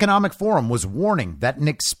World Economic Forum was warning that an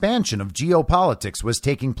expansion of geopolitics was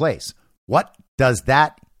taking place. What does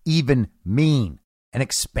that even mean? An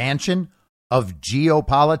expansion of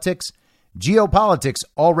geopolitics? Geopolitics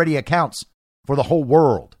already accounts for the whole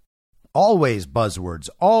world. Always buzzwords,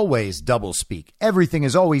 always doublespeak. Everything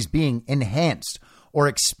is always being enhanced or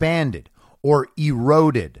expanded or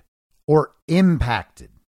eroded or impacted.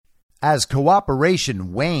 As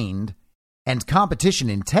cooperation waned and competition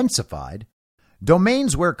intensified,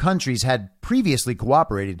 domains where countries had previously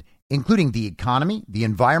cooperated, including the economy, the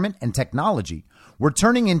environment, and technology, were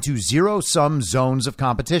turning into zero-sum zones of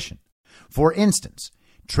competition. For instance,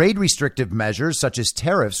 trade restrictive measures such as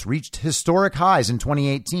tariffs reached historic highs in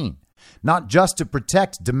 2018, not just to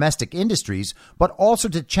protect domestic industries, but also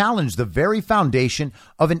to challenge the very foundation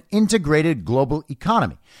of an integrated global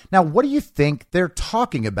economy. Now, what do you think they're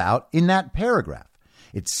talking about in that paragraph?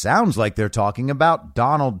 It sounds like they're talking about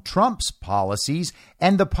Donald Trump's policies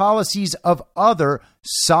and the policies of other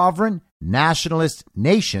sovereign nationalist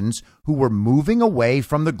nations who were moving away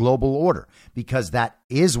from the global order, because that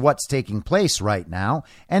is what's taking place right now,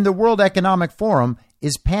 and the World Economic Forum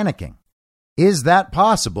is panicking. Is that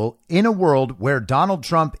possible in a world where Donald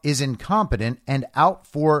Trump is incompetent and out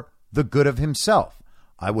for the good of himself?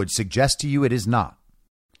 I would suggest to you it is not.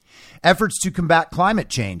 Efforts to combat climate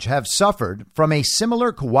change have suffered from a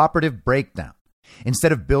similar cooperative breakdown.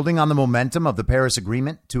 Instead of building on the momentum of the Paris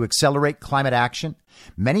Agreement to accelerate climate action,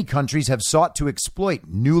 many countries have sought to exploit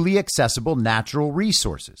newly accessible natural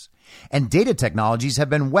resources. And data technologies have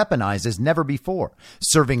been weaponized as never before,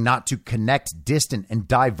 serving not to connect distant and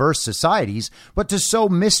diverse societies, but to sow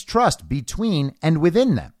mistrust between and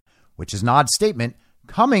within them, which is an odd statement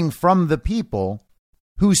coming from the people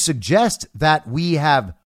who suggest that we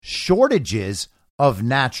have shortages of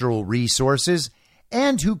natural resources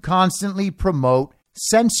and who constantly promote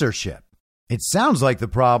censorship. It sounds like the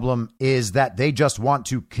problem is that they just want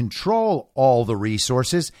to control all the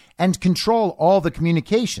resources and control all the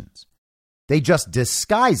communications. They just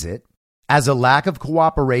disguise it as a lack of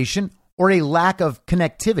cooperation or a lack of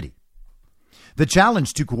connectivity. The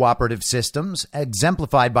challenge to cooperative systems,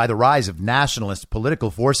 exemplified by the rise of nationalist political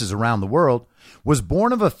forces around the world, was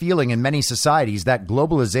born of a feeling in many societies that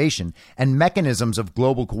globalization and mechanisms of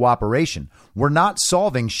global cooperation were not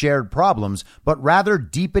solving shared problems, but rather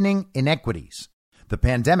deepening inequities. The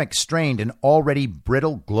pandemic strained an already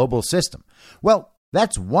brittle global system. Well,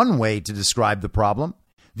 that's one way to describe the problem.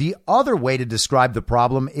 The other way to describe the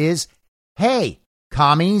problem is, hey,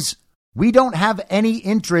 commies, we don't have any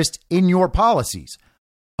interest in your policies.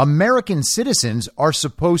 American citizens are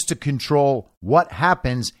supposed to control what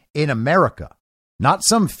happens in America, not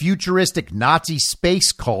some futuristic Nazi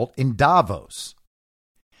space cult in Davos.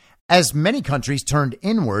 As many countries turned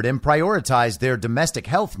inward and prioritized their domestic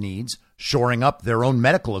health needs, shoring up their own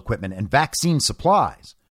medical equipment and vaccine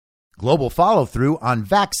supplies, global follow-through on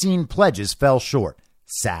vaccine pledges fell short.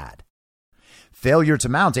 Sad. Failure to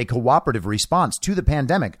mount a cooperative response to the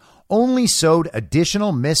pandemic only sowed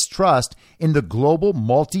additional mistrust in the global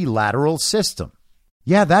multilateral system.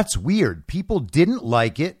 Yeah, that's weird. People didn't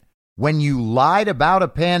like it when you lied about a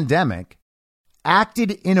pandemic,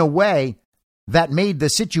 acted in a way that made the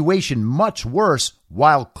situation much worse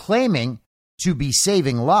while claiming to be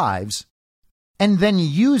saving lives, and then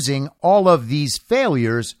using all of these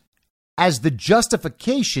failures as the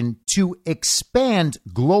justification to expand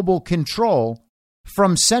global control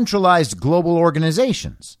from centralized global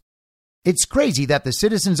organizations. It's crazy that the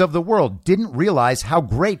citizens of the world didn't realize how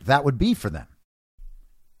great that would be for them.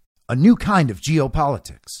 A new kind of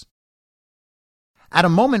geopolitics. At a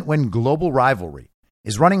moment when global rivalry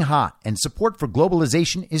is running hot and support for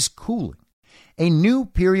globalization is cooling, a new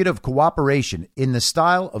period of cooperation in the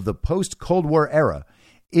style of the post-Cold War era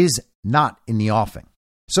is not in the offing.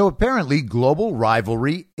 So apparently global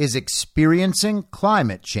rivalry is experiencing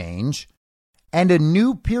climate change, and a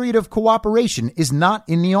new period of cooperation is not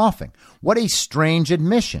in the offing. What a strange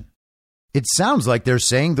admission. It sounds like they're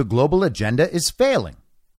saying the global agenda is failing.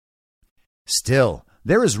 Still,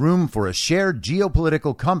 there is room for a shared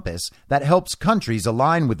geopolitical compass that helps countries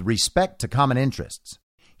align with respect to common interests.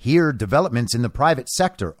 Here, developments in the private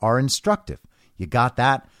sector are instructive. You got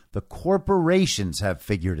that? The corporations have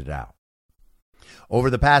figured it out. Over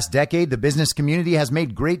the past decade, the business community has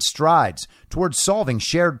made great strides towards solving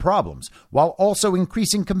shared problems while also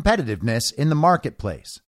increasing competitiveness in the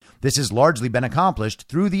marketplace. This has largely been accomplished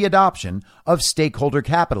through the adoption of stakeholder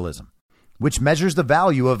capitalism, which measures the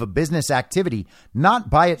value of a business activity not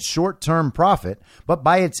by its short-term profit, but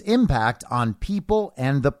by its impact on people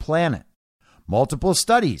and the planet. Multiple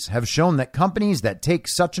studies have shown that companies that take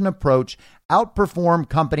such an approach outperform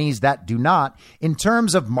companies that do not in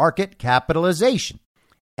terms of market capitalization.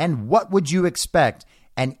 And what would you expect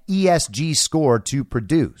an ESG score to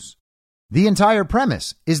produce? The entire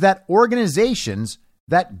premise is that organizations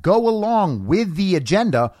that go along with the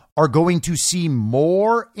agenda are going to see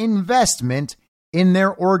more investment in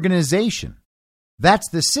their organization. That's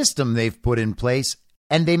the system they've put in place,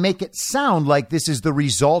 and they make it sound like this is the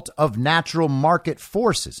result of natural market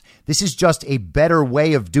forces. This is just a better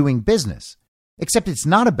way of doing business. Except it's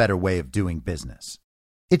not a better way of doing business.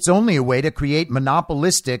 It's only a way to create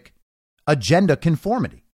monopolistic agenda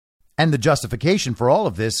conformity. And the justification for all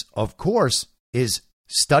of this, of course, is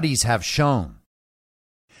studies have shown.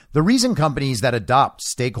 The reason companies that adopt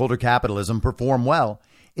stakeholder capitalism perform well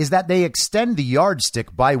is that they extend the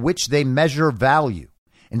yardstick by which they measure value.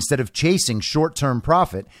 Instead of chasing short-term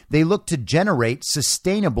profit, they look to generate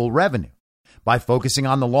sustainable revenue. By focusing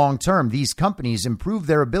on the long term, these companies improve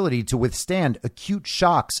their ability to withstand acute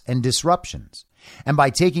shocks and disruptions. And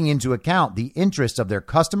by taking into account the interests of their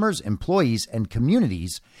customers, employees, and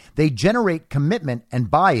communities, they generate commitment and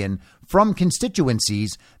buy-in from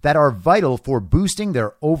constituencies that are vital for boosting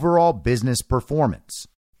their overall business performance.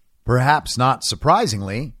 Perhaps not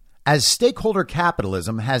surprisingly, as stakeholder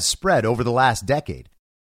capitalism has spread over the last decade,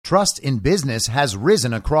 trust in business has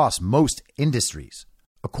risen across most industries,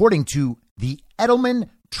 according to the Edelman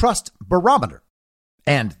Trust Barometer.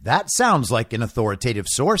 And that sounds like an authoritative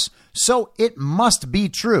source, so it must be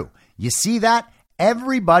true. You see that?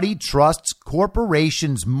 Everybody trusts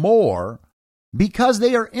corporations more because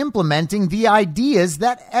they are implementing the ideas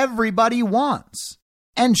that everybody wants.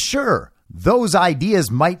 And sure, those ideas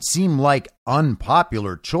might seem like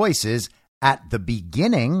unpopular choices at the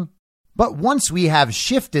beginning, but once we have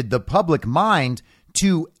shifted the public mind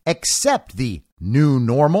to accept the new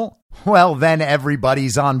normal, well, then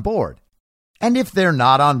everybody's on board. And if they're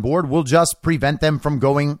not on board, we'll just prevent them from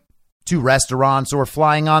going to restaurants or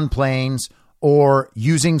flying on planes or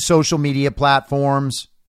using social media platforms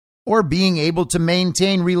or being able to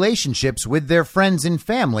maintain relationships with their friends and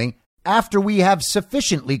family after we have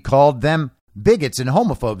sufficiently called them bigots and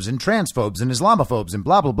homophobes and transphobes and Islamophobes and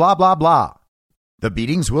blah, blah, blah, blah, blah. The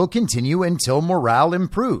beatings will continue until morale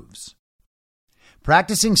improves.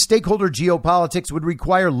 Practicing stakeholder geopolitics would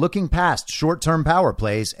require looking past short-term power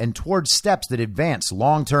plays and towards steps that advance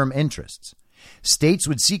long-term interests. States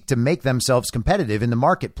would seek to make themselves competitive in the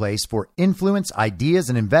marketplace for influence, ideas,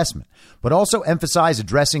 and investment, but also emphasize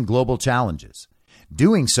addressing global challenges.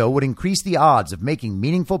 Doing so would increase the odds of making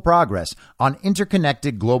meaningful progress on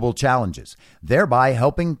interconnected global challenges, thereby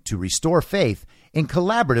helping to restore faith in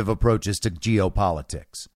collaborative approaches to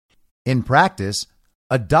geopolitics. In practice,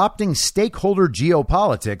 adopting stakeholder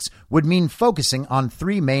geopolitics would mean focusing on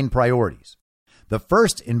three main priorities. The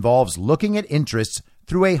first involves looking at interests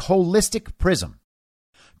through a holistic prism.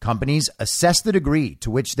 Companies assess the degree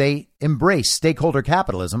to which they embrace stakeholder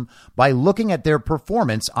capitalism by looking at their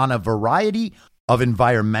performance on a variety of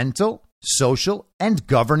environmental, social, and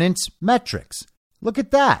governance metrics. Look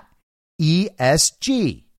at that.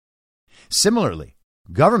 ESG. Similarly,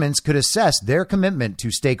 governments could assess their commitment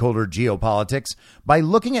to stakeholder geopolitics by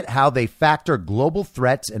looking at how they factor global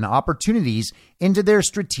threats and opportunities into their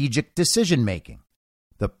strategic decision-making.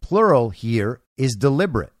 The plural here is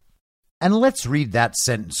deliberate. And let's read that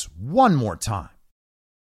sentence one more time.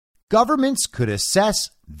 Governments could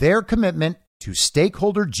assess their commitment to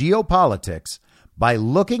stakeholder geopolitics by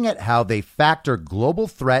looking at how they factor global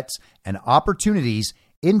threats and opportunities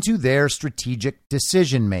into their strategic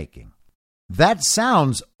decision-making. That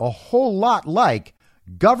sounds a whole lot like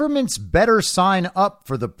governments better sign up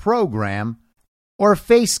for the program or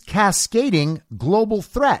face cascading global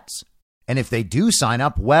threats. And if they do sign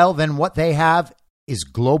up, well, then what they have is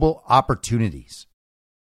global opportunities.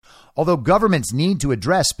 Although governments need to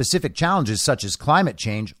address specific challenges such as climate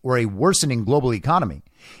change or a worsening global economy,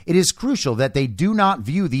 it is crucial that they do not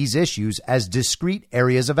view these issues as discrete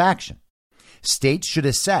areas of action. States should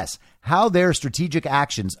assess how their strategic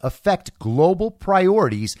actions affect global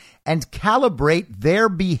priorities and calibrate their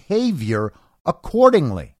behavior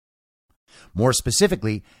accordingly. More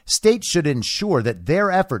specifically, states should ensure that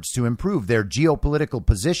their efforts to improve their geopolitical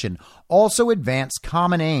position also advance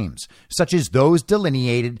common aims, such as those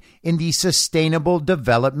delineated in the Sustainable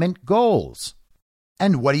Development Goals.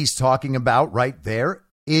 And what he's talking about right there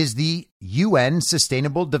is the UN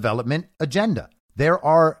Sustainable Development Agenda. There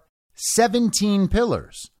are 17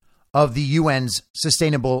 pillars of the UN's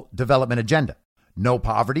Sustainable Development Agenda: no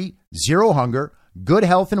poverty, zero hunger, good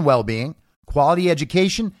health and well-being, quality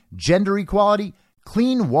education, gender equality,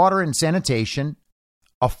 clean water and sanitation,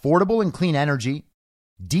 affordable and clean energy,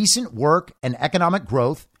 decent work and economic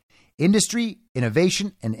growth, industry,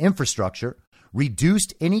 innovation and infrastructure,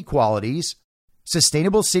 reduced inequalities,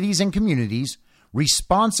 sustainable cities and communities,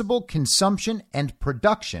 responsible consumption and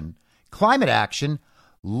production, climate action,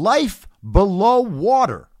 life below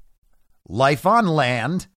water, life on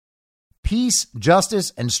land, peace,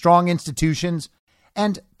 justice, and strong institutions,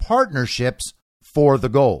 and partnerships for the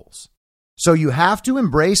goals. So you have to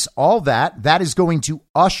embrace all that. That is going to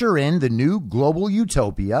usher in the new global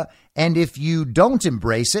utopia. And if you don't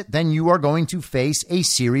embrace it, then you are going to face a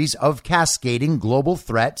series of cascading global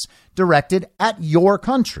threats directed at your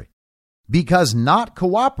country. Because not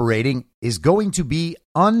cooperating is going to be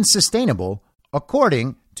unsustainable,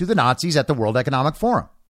 according to the Nazis at the World Economic Forum.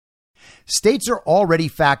 States are already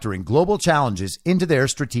factoring global challenges into their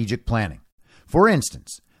strategic planning. For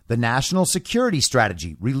instance, the National Security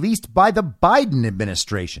Strategy released by the Biden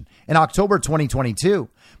administration in October 2022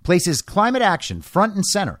 places climate action front and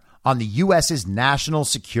center on the U.S.'s national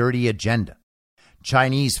security agenda.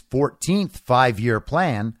 Chinese 14th five-year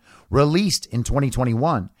plan, released in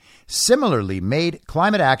 2021, similarly made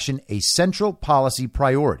climate action a central policy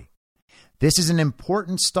priority. This is an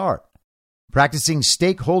important start. Practicing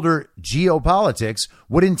stakeholder geopolitics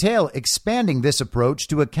would entail expanding this approach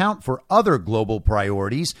to account for other global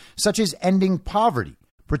priorities, such as ending poverty,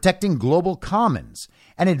 protecting global commons,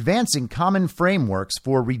 and advancing common frameworks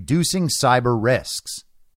for reducing cyber risks.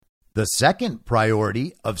 The second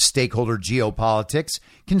priority of stakeholder geopolitics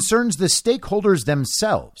concerns the stakeholders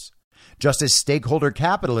themselves. Just as stakeholder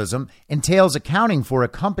capitalism entails accounting for a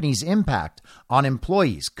company's impact on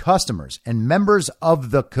employees, customers, and members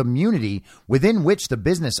of the community within which the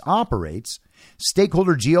business operates,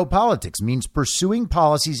 stakeholder geopolitics means pursuing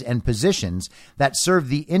policies and positions that serve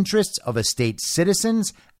the interests of a state's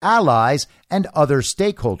citizens, allies, and other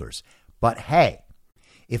stakeholders. But hey,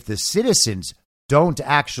 if the citizens don't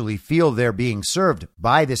actually feel they're being served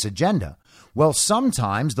by this agenda, well,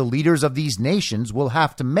 sometimes the leaders of these nations will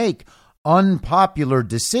have to make unpopular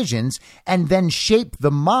decisions and then shape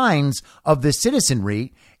the minds of the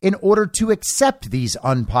citizenry in order to accept these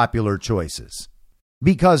unpopular choices.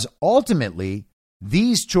 Because ultimately,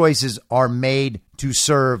 these choices are made to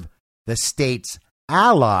serve the state's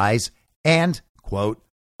allies and, quote,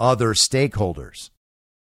 other stakeholders.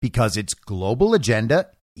 Because it's global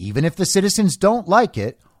agenda, even if the citizens don't like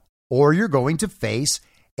it, or you're going to face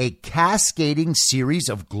a cascading series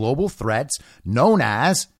of global threats known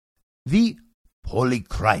as the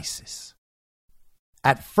polycrisis.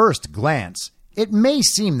 At first glance, it may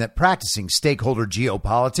seem that practicing stakeholder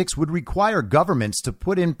geopolitics would require governments to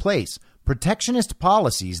put in place protectionist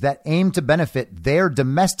policies that aim to benefit their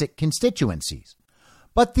domestic constituencies.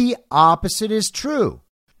 But the opposite is true.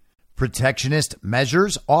 Protectionist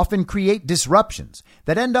measures often create disruptions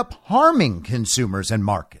that end up harming consumers and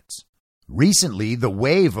markets. Recently, the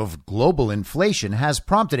wave of global inflation has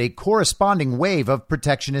prompted a corresponding wave of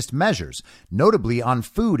protectionist measures, notably on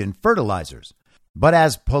food and fertilizers. But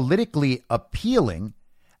as politically appealing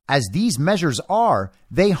as these measures are,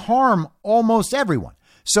 they harm almost everyone.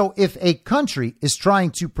 So if a country is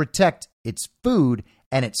trying to protect its food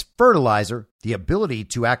and its fertilizer, the ability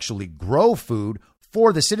to actually grow food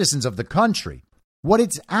for the citizens of the country, what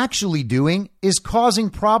it's actually doing is causing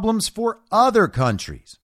problems for other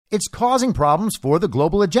countries. It's causing problems for the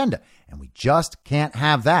global agenda, and we just can't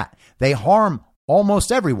have that. They harm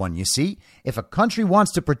Almost everyone, you see. If a country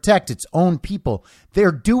wants to protect its own people,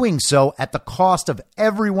 they're doing so at the cost of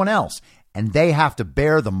everyone else, and they have to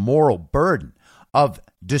bear the moral burden of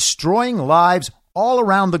destroying lives all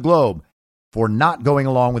around the globe for not going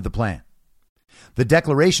along with the plan. The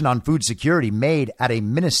Declaration on Food Security made at a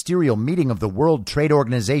ministerial meeting of the World Trade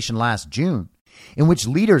Organization last June, in which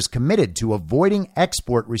leaders committed to avoiding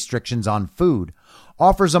export restrictions on food,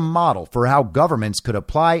 offers a model for how governments could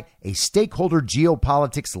apply a stakeholder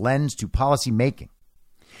geopolitics lens to policy making.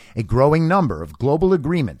 A growing number of global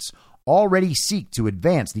agreements already seek to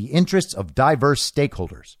advance the interests of diverse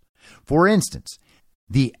stakeholders. For instance,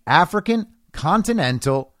 the African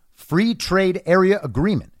Continental Free Trade Area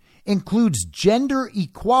Agreement includes gender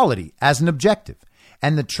equality as an objective,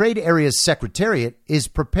 and the Trade Area's Secretariat is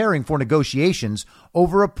preparing for negotiations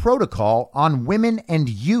over a protocol on women and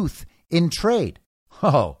youth in trade.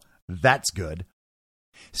 Oh, that's good.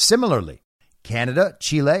 Similarly, Canada,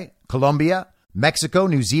 Chile, Colombia, Mexico,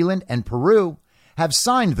 New Zealand, and Peru have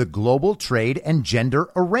signed the Global Trade and Gender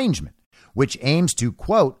Arrangement, which aims to,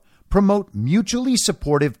 quote, promote mutually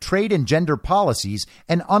supportive trade and gender policies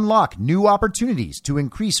and unlock new opportunities to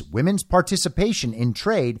increase women's participation in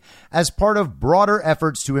trade as part of broader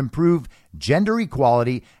efforts to improve gender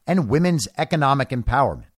equality and women's economic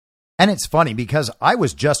empowerment. And it's funny because I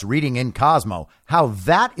was just reading in Cosmo how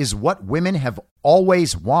that is what women have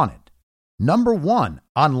always wanted. Number one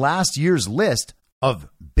on last year's list of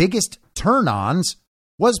biggest turn-ons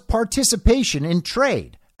was participation in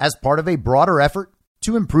trade as part of a broader effort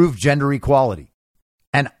to improve gender equality.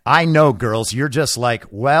 And I know, girls, you're just like,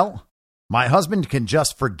 well, my husband can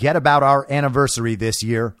just forget about our anniversary this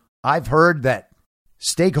year. I've heard that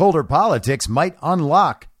stakeholder politics might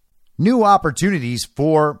unlock new opportunities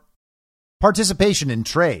for participation in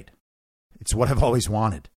trade. It's what I've always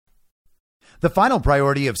wanted. The final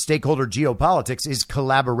priority of stakeholder geopolitics is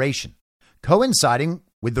collaboration. Coinciding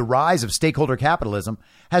with the rise of stakeholder capitalism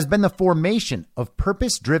has been the formation of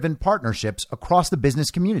purpose-driven partnerships across the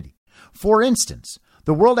business community. For instance,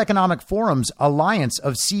 the World Economic Forum's Alliance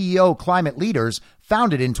of CEO Climate Leaders,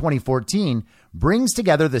 founded in 2014, brings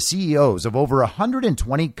together the CEOs of over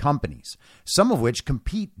 120 companies, some of which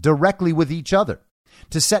compete directly with each other,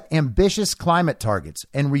 to set ambitious climate targets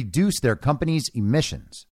and reduce their companies'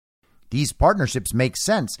 emissions. These partnerships make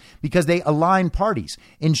sense because they align parties,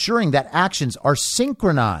 ensuring that actions are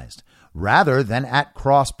synchronized rather than at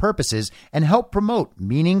cross purposes, and help promote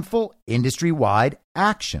meaningful industry-wide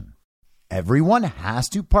action. Everyone has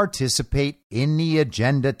to participate in the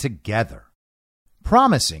agenda together.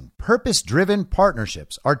 Promising, purpose-driven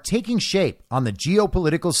partnerships are taking shape on the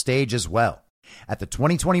geopolitical stage as well. At the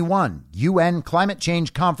 2021 UN Climate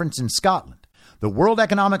Change Conference in Scotland, the World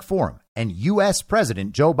Economic Forum and U.S.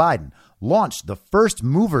 President Joe Biden launched the First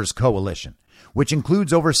Movers Coalition, which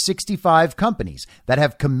includes over 65 companies that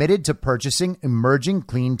have committed to purchasing emerging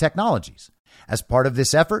clean technologies. As part of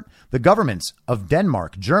this effort, the governments of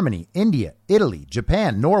Denmark, Germany, India, Italy,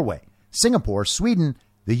 Japan, Norway, Singapore, Sweden,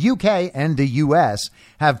 the UK, and the US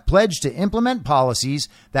have pledged to implement policies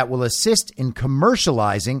that will assist in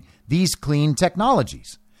commercializing these clean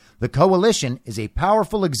technologies. The coalition is a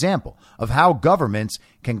powerful example of how governments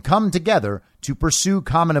can come together to pursue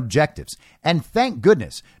common objectives. And thank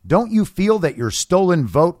goodness, don't you feel that your stolen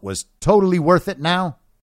vote was totally worth it now?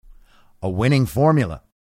 A winning formula.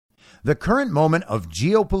 The current moment of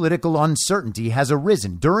geopolitical uncertainty has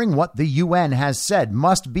arisen during what the UN has said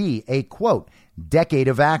must be a, quote, decade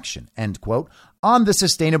of action, end quote, on the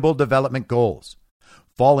Sustainable Development Goals.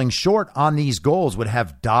 Falling short on these goals would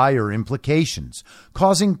have dire implications,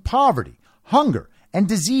 causing poverty, hunger, and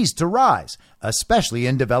disease to rise, especially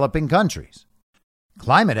in developing countries.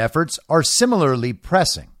 Climate efforts are similarly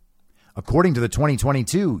pressing. According to the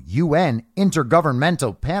 2022 UN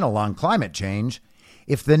Intergovernmental Panel on Climate Change,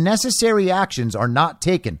 if the necessary actions are not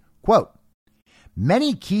taken, quote,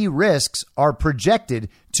 many key risks are projected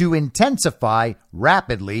to intensify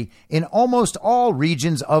rapidly in almost all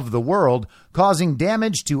regions of the world, causing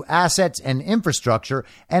damage to assets and infrastructure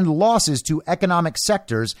and losses to economic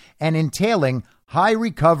sectors and entailing high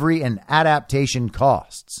recovery and adaptation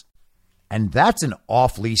costs. And that's an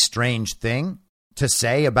awfully strange thing to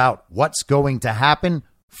say about what's going to happen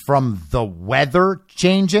from the weather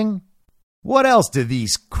changing. What else do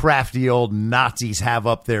these crafty old Nazis have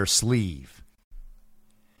up their sleeve?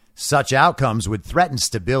 Such outcomes would threaten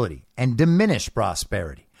stability and diminish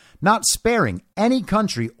prosperity, not sparing any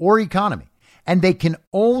country or economy, and they can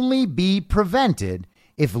only be prevented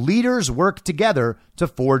if leaders work together to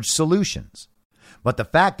forge solutions. But the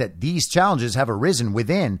fact that these challenges have arisen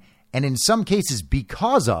within, and in some cases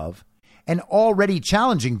because of, an already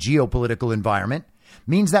challenging geopolitical environment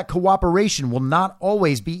means that cooperation will not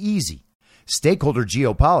always be easy. Stakeholder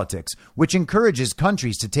geopolitics, which encourages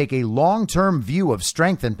countries to take a long-term view of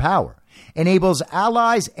strength and power, enables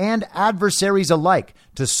allies and adversaries alike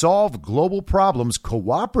to solve global problems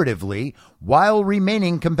cooperatively while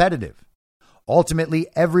remaining competitive. Ultimately,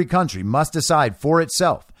 every country must decide for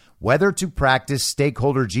itself whether to practice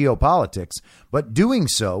stakeholder geopolitics, but doing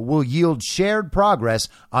so will yield shared progress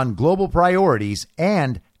on global priorities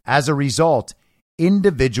and, as a result,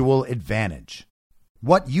 individual advantage.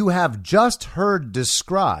 What you have just heard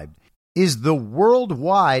described is the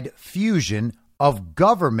worldwide fusion of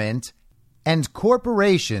government and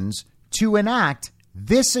corporations to enact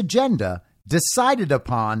this agenda decided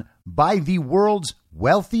upon by the world's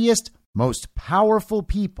wealthiest, most powerful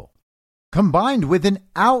people, combined with an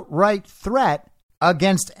outright threat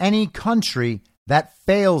against any country that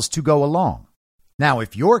fails to go along. Now,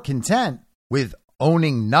 if you're content with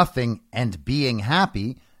owning nothing and being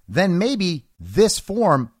happy, then maybe this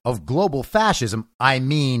form of global fascism, I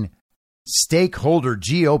mean stakeholder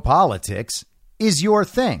geopolitics, is your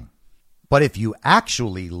thing. But if you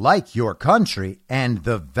actually like your country and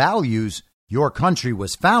the values your country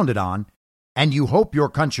was founded on, and you hope your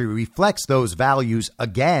country reflects those values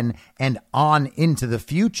again and on into the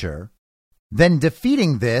future, then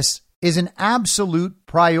defeating this is an absolute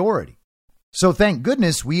priority. So thank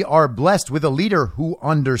goodness we are blessed with a leader who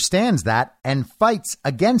understands that and fights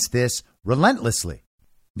against this relentlessly.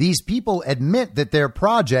 These people admit that their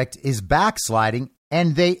project is backsliding,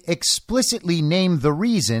 and they explicitly name the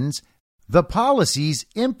reasons: the policies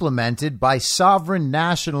implemented by sovereign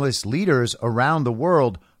nationalist leaders around the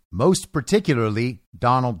world, most particularly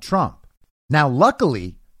Donald Trump. Now,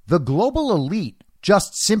 luckily, the global elite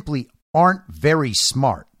just simply aren't very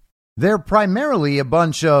smart. They're primarily a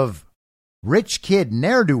bunch of rich kid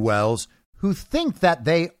ne'er-do-wells who think that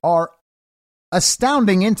they are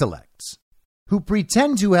astounding intellects, who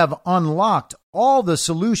pretend to have unlocked all the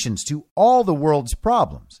solutions to all the world's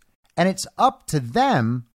problems, and it's up to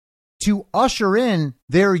them to usher in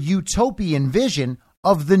their utopian vision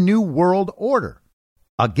of the new world order.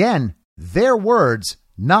 Again, their words,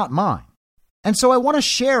 not mine. And so I want to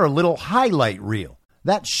share a little highlight reel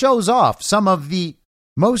that shows off some of the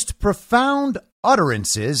most profound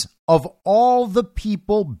utterances of all the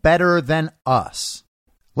people better than us.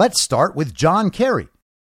 Let's start with John Kerry,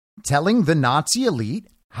 telling the Nazi elite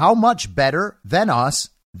how much better than us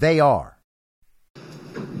they are.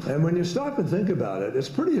 And when you stop and think about it, it's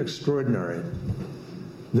pretty extraordinary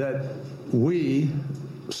that we,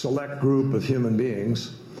 select group of human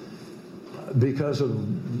beings, because of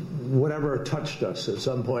whatever touched us at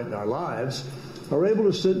some point in our lives, are able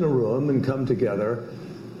to sit in a room and come together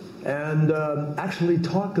and actually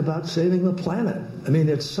talk about saving the planet. I mean,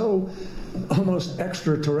 it's so almost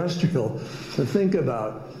extraterrestrial to think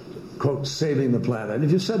about, quote, saving the planet. And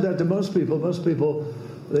if you said that to most people,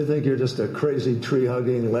 they think you're just a crazy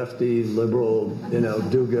tree-hugging, lefty, liberal,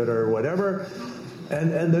 do-gooder, whatever.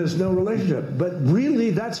 And there's no relationship. But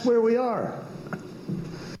really, that's where we are.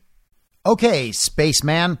 Okay,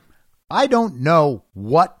 spaceman, I don't know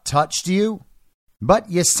what touched you, but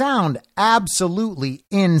you sound absolutely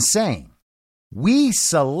insane. We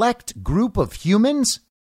select group of humans?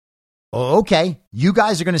 Okay, you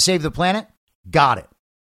guys are going to save the planet? Got it.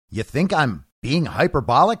 You think I'm being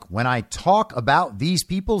hyperbolic when I talk about these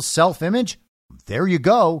people's self-image? There you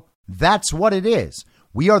go. That's what it is.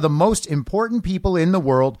 We are the most important people in the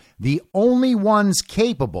world, the only ones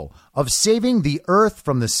capable of saving the earth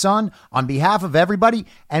from the sun on behalf of everybody,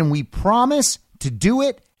 and we promise to do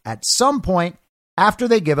it at some point after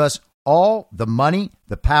they give us all the money,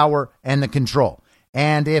 the power, and the control.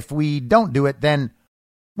 And if we don't do it, then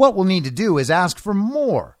what we'll need to do is ask for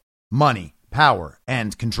more money, power,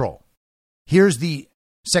 and control. Here's the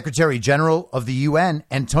Secretary General of the UN,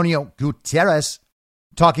 Antonio Guterres,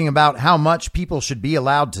 talking about how much people should be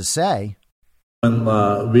allowed to say. When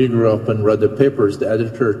we grew up and read the papers, the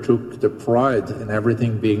editor took the pride in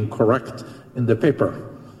everything being correct in the paper.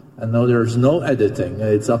 And now there's no editing.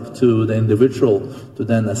 It's up to the individual to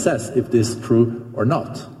then assess if this is true or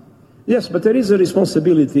not. Yes, but there is a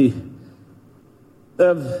responsibility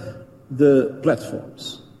of the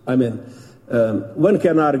platforms. I mean, one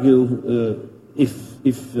can argue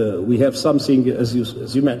if we have something, as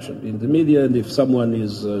you mentioned, in the media, and if someone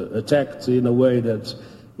is attacked in a way that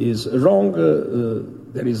is wrong,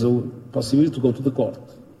 there is a possibility to go to the court.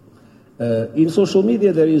 In social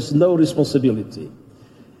media, there is no responsibility.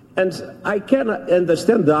 And I can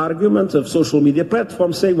understand the argument of social media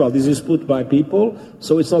platforms saying, well, this is put by people,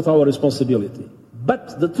 so it's not our responsibility.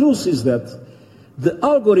 But the truth is that The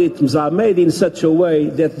algorithms are made in such a way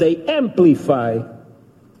that they amplify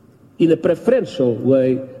in a preferential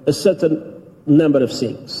way a certain number of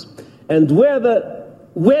things. And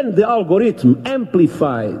when the algorithm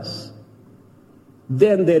amplifies,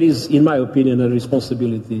 then there is, in my opinion, a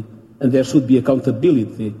responsibility, and there should be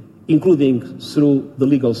accountability, including through the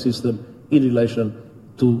legal system in relation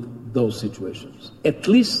to those situations. At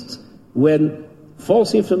least when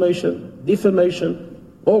false information, defamation,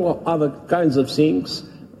 all other kinds of things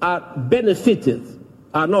are benefited,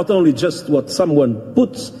 are not only just what someone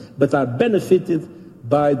puts, but are benefited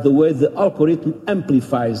by the way the algorithm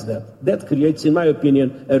amplifies that. That creates, in my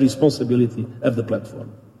opinion, a responsibility of the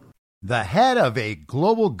platform. The head of a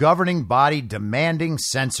global governing body demanding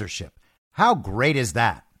censorship. How great is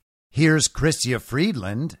that? Here's Chrystia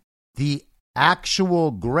Friedland, the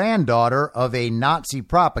actual granddaughter of a Nazi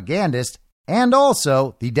propagandist and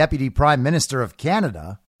also the Deputy Prime Minister of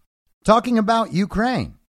Canada, talking about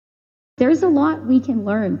Ukraine. There's a lot we can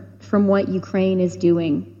learn from what Ukraine is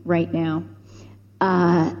doing right now.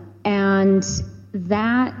 And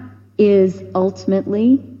that is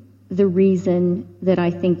ultimately the reason that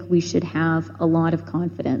I think we should have a lot of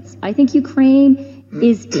confidence. I think Ukraine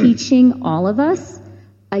is teaching all of us,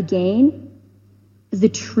 again, the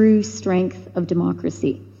true strength of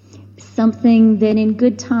democracy. Something that in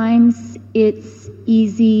good times, it's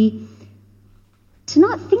easy to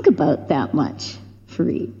not think about that much,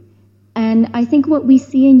 Fareed. And I think what we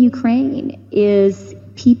see in Ukraine is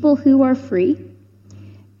people who are free,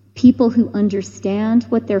 people who understand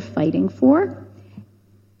what they're fighting for,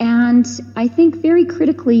 and I think very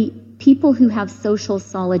critically, people who have social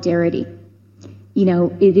solidarity. You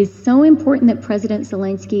know, it is so important that President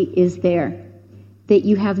Zelensky is there, that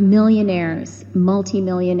you have millionaires,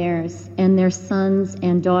 multimillionaires, and their sons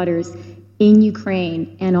and daughters in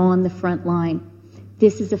Ukraine and on the front line.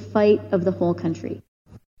 This is a fight of the whole country.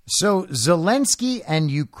 So Zelensky and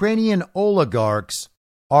Ukrainian oligarchs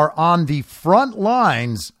are on the front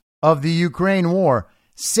lines of the Ukraine war,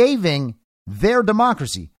 saving their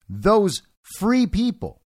democracy, those free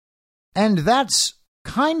people. And that's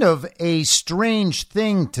kind of a strange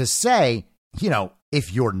thing to say, you know,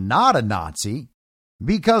 if you're not a Nazi,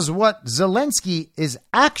 because what Zelensky is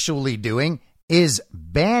actually doing is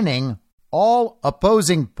banning all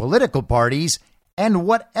opposing political parties and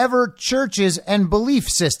whatever churches and belief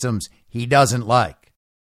systems he doesn't like.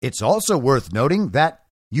 It's also worth noting that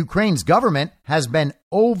Ukraine's government has been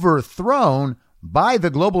overthrown by the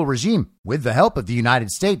global regime with the help of the United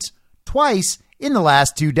States twice in the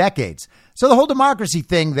last 2 decades. So the whole democracy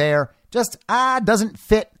thing there just doesn't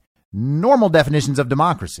fit normal definitions of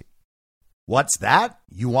democracy. What's that?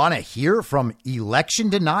 You want to hear from election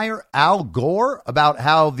denier Al Gore about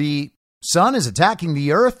how the sun is attacking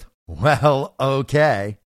the earth? Well,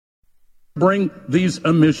 okay. Bring these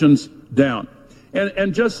emissions down.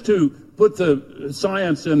 And just to put the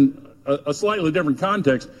science in a slightly different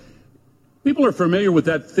context, people are familiar with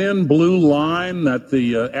that thin blue line that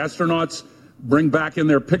the astronauts bring back in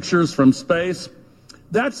their pictures from space.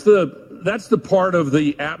 That's the part of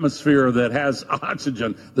the atmosphere that has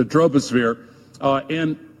oxygen, the troposphere,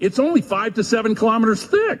 and it's only 5 to 7 kilometers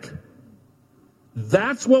thick.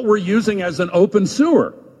 That's what we're using as an open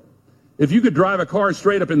sewer. If you could drive a car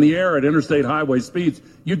straight up in the air at interstate highway speeds,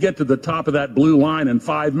 you'd get to the top of that blue line in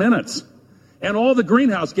 5 minutes. And all the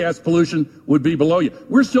greenhouse gas pollution would be below you.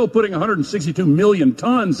 We're still putting 162 million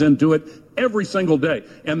tons into it every single day.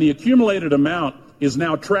 And the accumulated amount is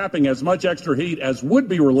now trapping as much extra heat as would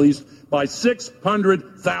be released by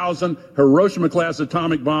 600,000 Hiroshima-class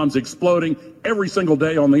atomic bombs exploding every single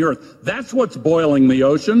day on the Earth. That's what's boiling the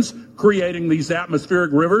oceans, creating these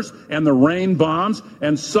atmospheric rivers and the rain bombs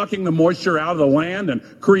and sucking the moisture out of the land and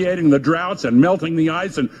creating the droughts and melting the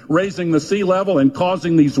ice and raising the sea level and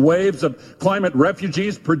causing these waves of climate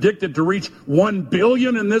refugees predicted to reach 1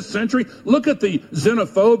 billion in this century. Look at the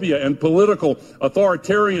xenophobia and political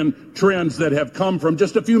authoritarian trends that have come from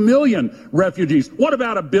just a few million refugees. What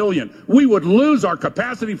about 1 billion? We would lose our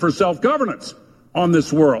capacity for self-governance on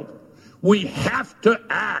this world. We have to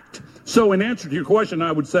act. So in answer to your question,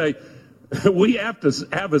 I would say we have to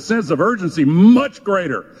have a sense of urgency much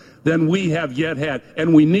greater than we have yet had,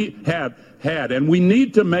 and we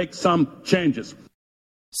need to make some changes.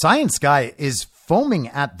 Science Guy is foaming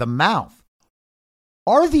at the mouth.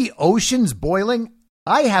 Are the oceans boiling?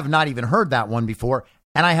 I have not even heard that one before,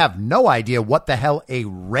 and I have no idea what the hell a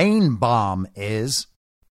rain bomb is.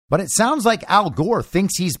 But it sounds like Al Gore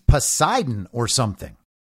thinks he's Poseidon or something.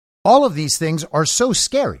 All of these things are so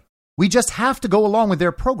scary. We just have to go along with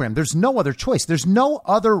their program. There's no other choice. There's no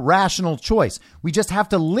other rational choice. We just have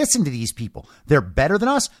to listen to these people. They're better than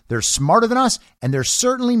us. They're smarter than us. And they're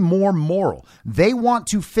certainly more moral. They want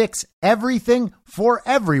to fix everything for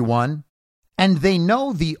everyone. And they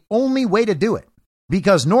know the only way to do it.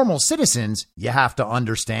 Because normal citizens, you have to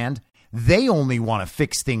understand, they only want to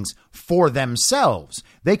fix things for themselves.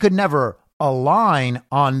 They could never align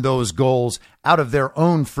on those goals out of their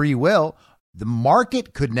own free will. The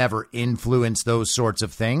market could never influence those sorts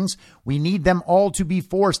of things. We need them all to be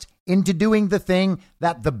forced into doing the thing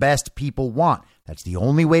that the best people want. That's the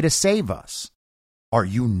only way to save us. Are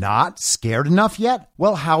you not scared enough yet?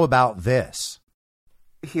 Well, how about this?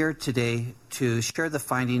 We're here today to share the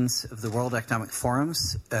findings of the World Economic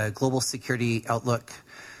Forum's Global Security Outlook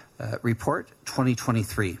Report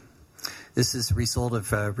 2023. This is a result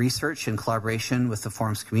of research in collaboration with the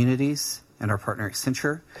forum's communities and our partner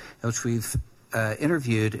Accenture, in which we've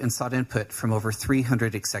interviewed and sought input from over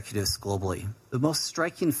 300 executives globally. The most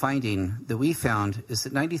striking finding that we found is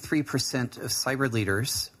that 93% of cyber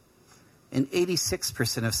leaders and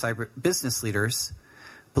 86% of cyber business leaders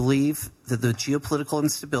believe that the geopolitical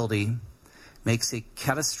instability makes a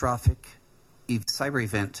catastrophic cyber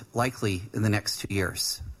event likely in the next 2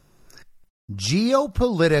 years.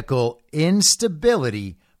 Geopolitical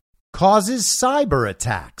instability causes cyber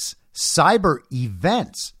attacks, cyber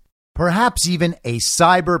events, perhaps even a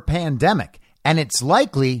cyber pandemic, and it's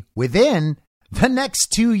likely within the next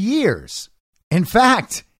 2 years. In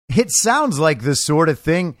fact, it sounds like the sort of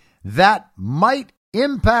thing that might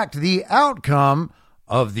impact the outcome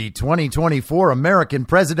of the 2024 American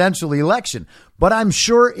presidential election, but I'm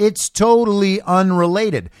sure it's totally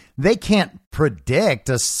unrelated. They can't predict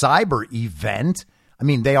a cyber event. I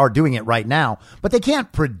mean, they are doing it right now, but they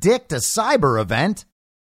can't predict a cyber event,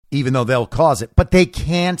 even though they'll cause it, but they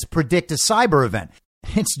can't predict a cyber event.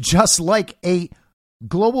 It's just like a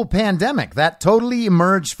global pandemic that totally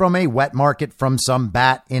emerged from a wet market from some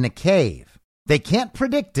bat in a cave. They can't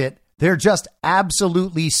predict it. They're just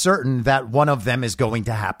absolutely certain that one of them is going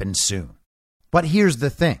to happen soon. But here's the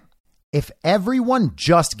thing. If everyone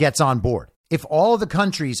just gets on board, if all of the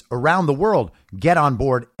countries around the world get on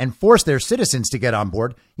board and force their citizens to get on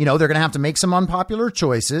board, they're going to have to make some unpopular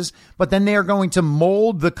choices, but then they are going to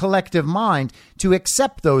mold the collective mind to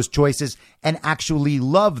accept those choices and actually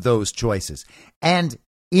love those choices. And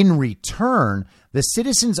in return, the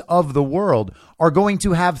citizens of the world are going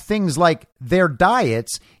to have things like their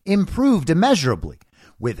diets improved immeasurably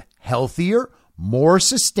with healthier, more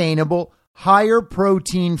sustainable, higher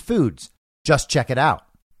protein foods. Just check it out.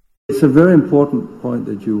 It's a very important point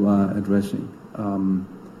that you are addressing.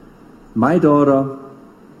 My daughter,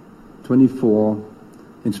 24,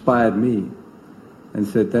 inspired me and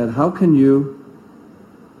said, Dad, how can you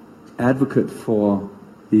advocate for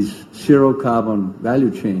these zero carbon value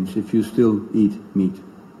chains if you still eat meat?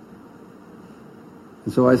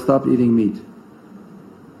 And so I stopped eating meat.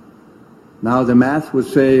 Now the math would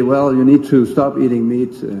say, well, you need to stop eating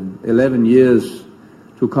meat 11 years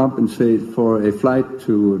to compensate for a flight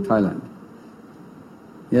to Thailand.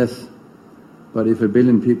 Yes, but if 1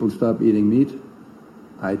 billion people stop eating meat,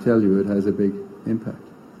 I tell you it has a big impact.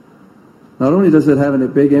 Not only does it have a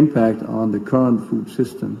big impact on the current food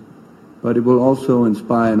system, but it will also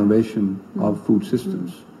inspire innovation of food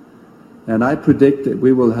systems. And I predict that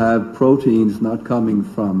we will have proteins not coming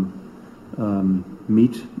from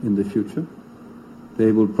meat in the future.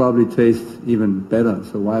 They will probably taste even better.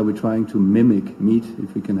 So why are we trying to mimic meat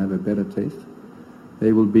if we can have a better taste?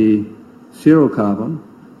 They will be zero carbon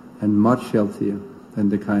and much healthier than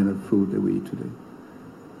the kind of food that we eat today.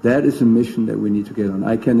 That is a mission that we need to get on.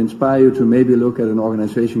 I can inspire you to maybe look at an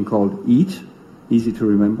organization called EAT, easy to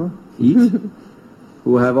remember, EAT,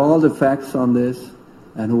 who have all the facts on this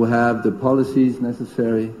and who have the policies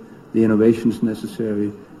necessary, the innovations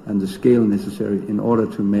necessary, and the scale necessary in order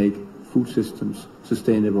to make food systems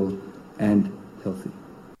sustainable and healthy.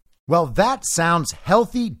 Well, that sounds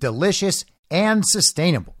healthy, delicious, and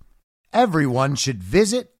sustainable. Everyone should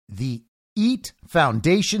visit the EAT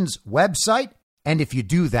Foundation's website, and if you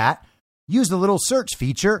do that, use the little search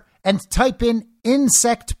feature and type in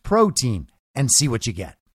insect protein and see what you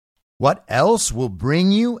get. What else will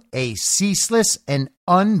bring you a ceaseless and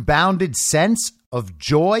unbounded sense of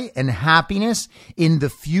joy and happiness in the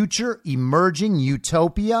future emerging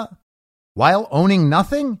utopia while owning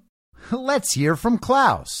nothing? Let's hear from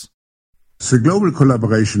Klaus. The Global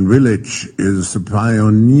Collaboration Village is a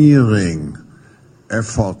pioneering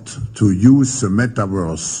effort to use the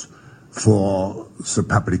metaverse for the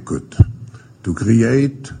public good, to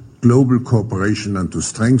create global cooperation and to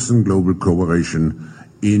strengthen global cooperation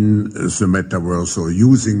in the metaverse or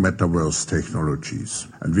using metaverse technologies.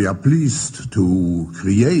 And we are pleased to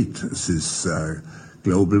create this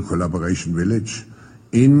global collaboration village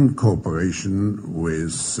in cooperation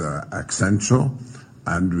with Accenture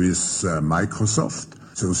and with Microsoft.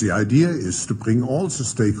 So the idea is to bring all the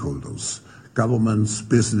stakeholders, governments,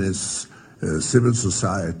 business, civil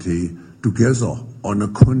society, together on a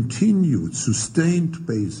continued, sustained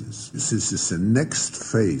basis. This is the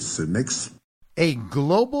next phase, the next. A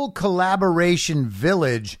global collaboration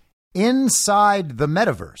village inside the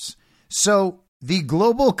metaverse. So the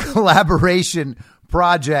global collaboration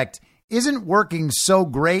project isn't working so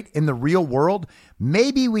great in the real world.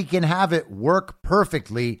 Maybe we can have it work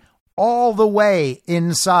perfectly all the way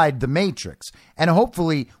inside the matrix. And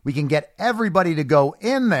hopefully we can get everybody to go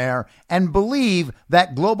in there and believe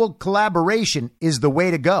that global collaboration is the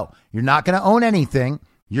way to go. You're not going to own anything.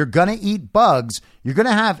 You're going to eat bugs. You're going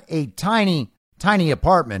to have a tiny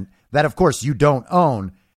apartment that, of course, you don't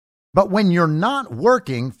own. But when you're not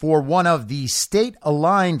working for one of the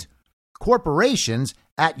state-aligned corporations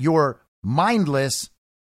at your mindless,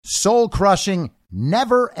 soul-crushing,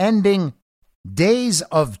 never-ending days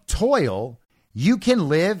of toil, you can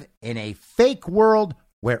live in a fake world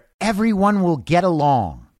where everyone will get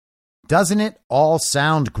along. Doesn't it all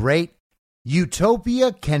sound great?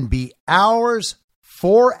 Utopia can be ours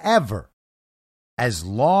forever, as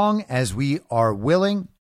long as we are willing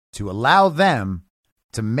to allow them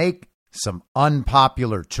to make some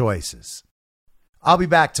unpopular choices. I'll be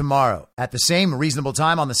back tomorrow at the same reasonable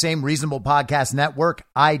time on the same Reasonable Podcast Network.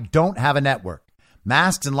 I don't have a network.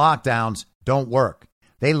 Masks and lockdowns don't work.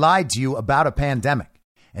 They lied to you about a pandemic,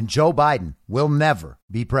 and Joe Biden will never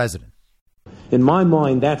be president. In my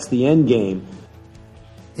mind, that's the end game.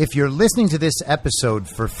 If you're listening to this episode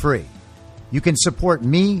for free, you can support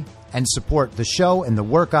me and support the show and the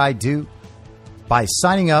work I do by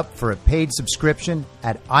signing up for a paid subscription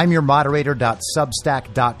at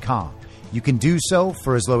imyourmoderator.substack.com. You can do so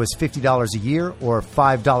for as low as $50 a year or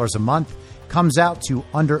 $5 a month. Comes out to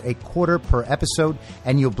under $0.25 per episode,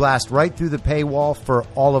 and you'll blast right through the paywall for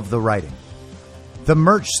all of the writing. The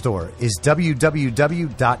merch store is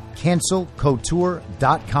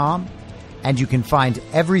www.cancelcouture.com, and you can find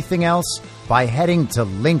everything else by heading to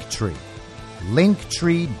Linktree.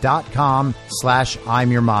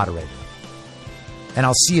 Linktree.com/I'mYourModerator. And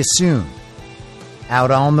I'll see you soon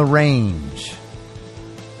out on the range.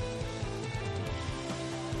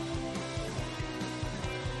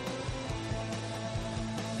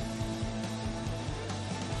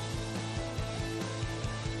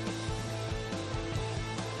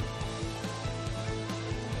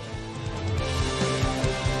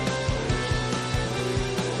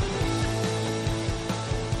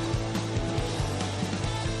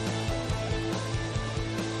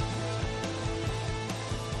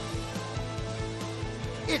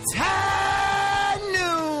 It's high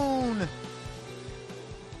noon.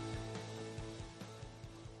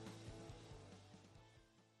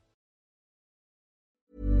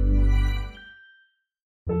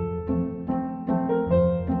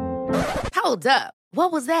 Hold up.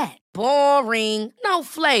 What was that? Boring. No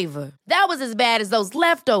flavor. That was as bad as those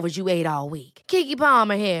leftovers you ate all week. Keke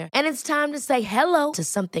Palmer here, and it's time to say hello to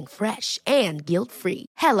something fresh and guilt-free.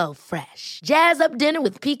 Hello Fresh. Jazz up dinner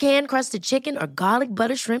with pecan-crusted chicken or garlic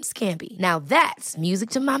butter shrimp scampi. Now that's music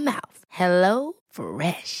to my mouth. Hello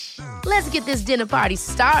Fresh. Let's get this dinner party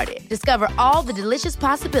started. Discover all the delicious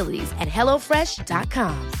possibilities at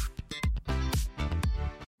HelloFresh.com.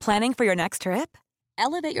 Planning for your next trip?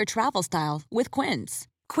 Elevate your travel style with Quince.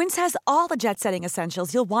 Quince has all the jet-setting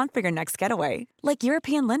essentials you'll want for your next getaway, like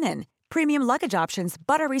European linen, premium luggage options,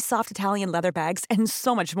 buttery soft Italian leather bags, and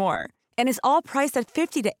so much more. And is all priced at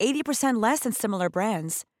 50 to 80% less than similar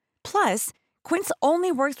brands. Plus, Quince only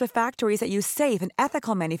works with factories that use safe and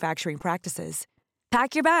ethical manufacturing practices.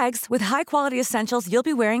 Pack your bags with high-quality essentials you'll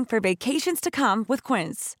be wearing for vacations to come with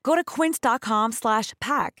Quince. Go to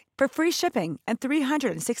quince.com/pack for free shipping and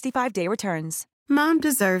 365-day returns. Mom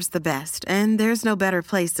deserves the best, and there's no better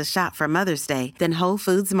place to shop for Mother's Day than Whole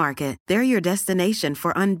Foods Market. They're your destination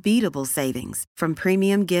for unbeatable savings, from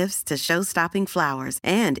premium gifts to show-stopping flowers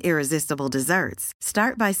and irresistible desserts.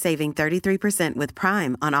 Start by saving 33% with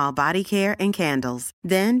Prime on all body care and candles.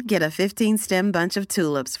 Then get a 15-stem bunch of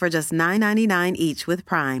tulips for just $9.99 each with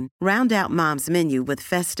Prime. Round out Mom's menu with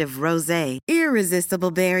festive rosé,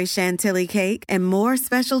 irresistible berry chantilly cake, and more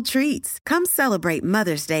special treats. Come celebrate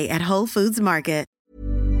Mother's Day at Whole Foods Market.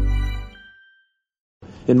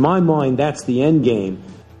 In my mind, that's the end game.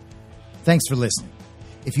 Thanks for listening.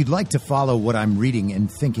 If you'd like to follow what I'm reading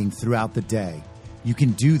and thinking throughout the day, you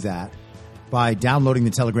can do that by downloading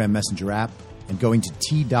the Telegram Messenger app and going to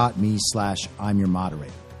t.me/I'm your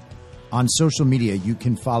moderator. On social media, you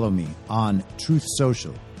can follow me on Truth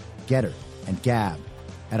Social, Getter, and Gab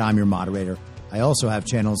at I'm your moderator. I also have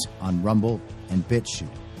channels on Rumble and BitChute.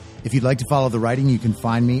 If you'd like to follow the writing, you can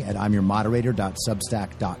find me at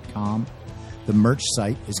imyourmoderator.substack.com. The merch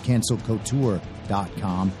site is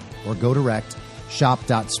cancelcouture.com, or go direct,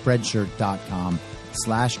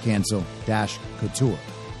 shop.spreadshirt.com/cancel-couture.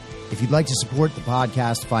 If you'd like to support the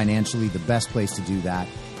podcast financially, the best place to do that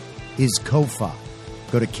is Ko-Fi.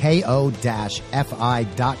 Go to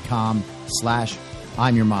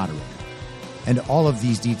ko-fi.com/I'm your moderator. And all of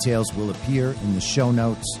these details will appear in the show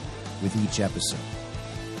notes with each episode.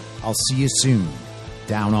 I'll see you soon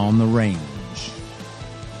down on the range.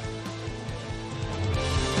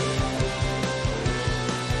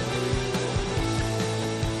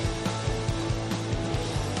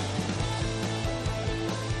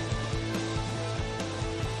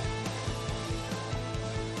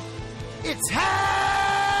 It's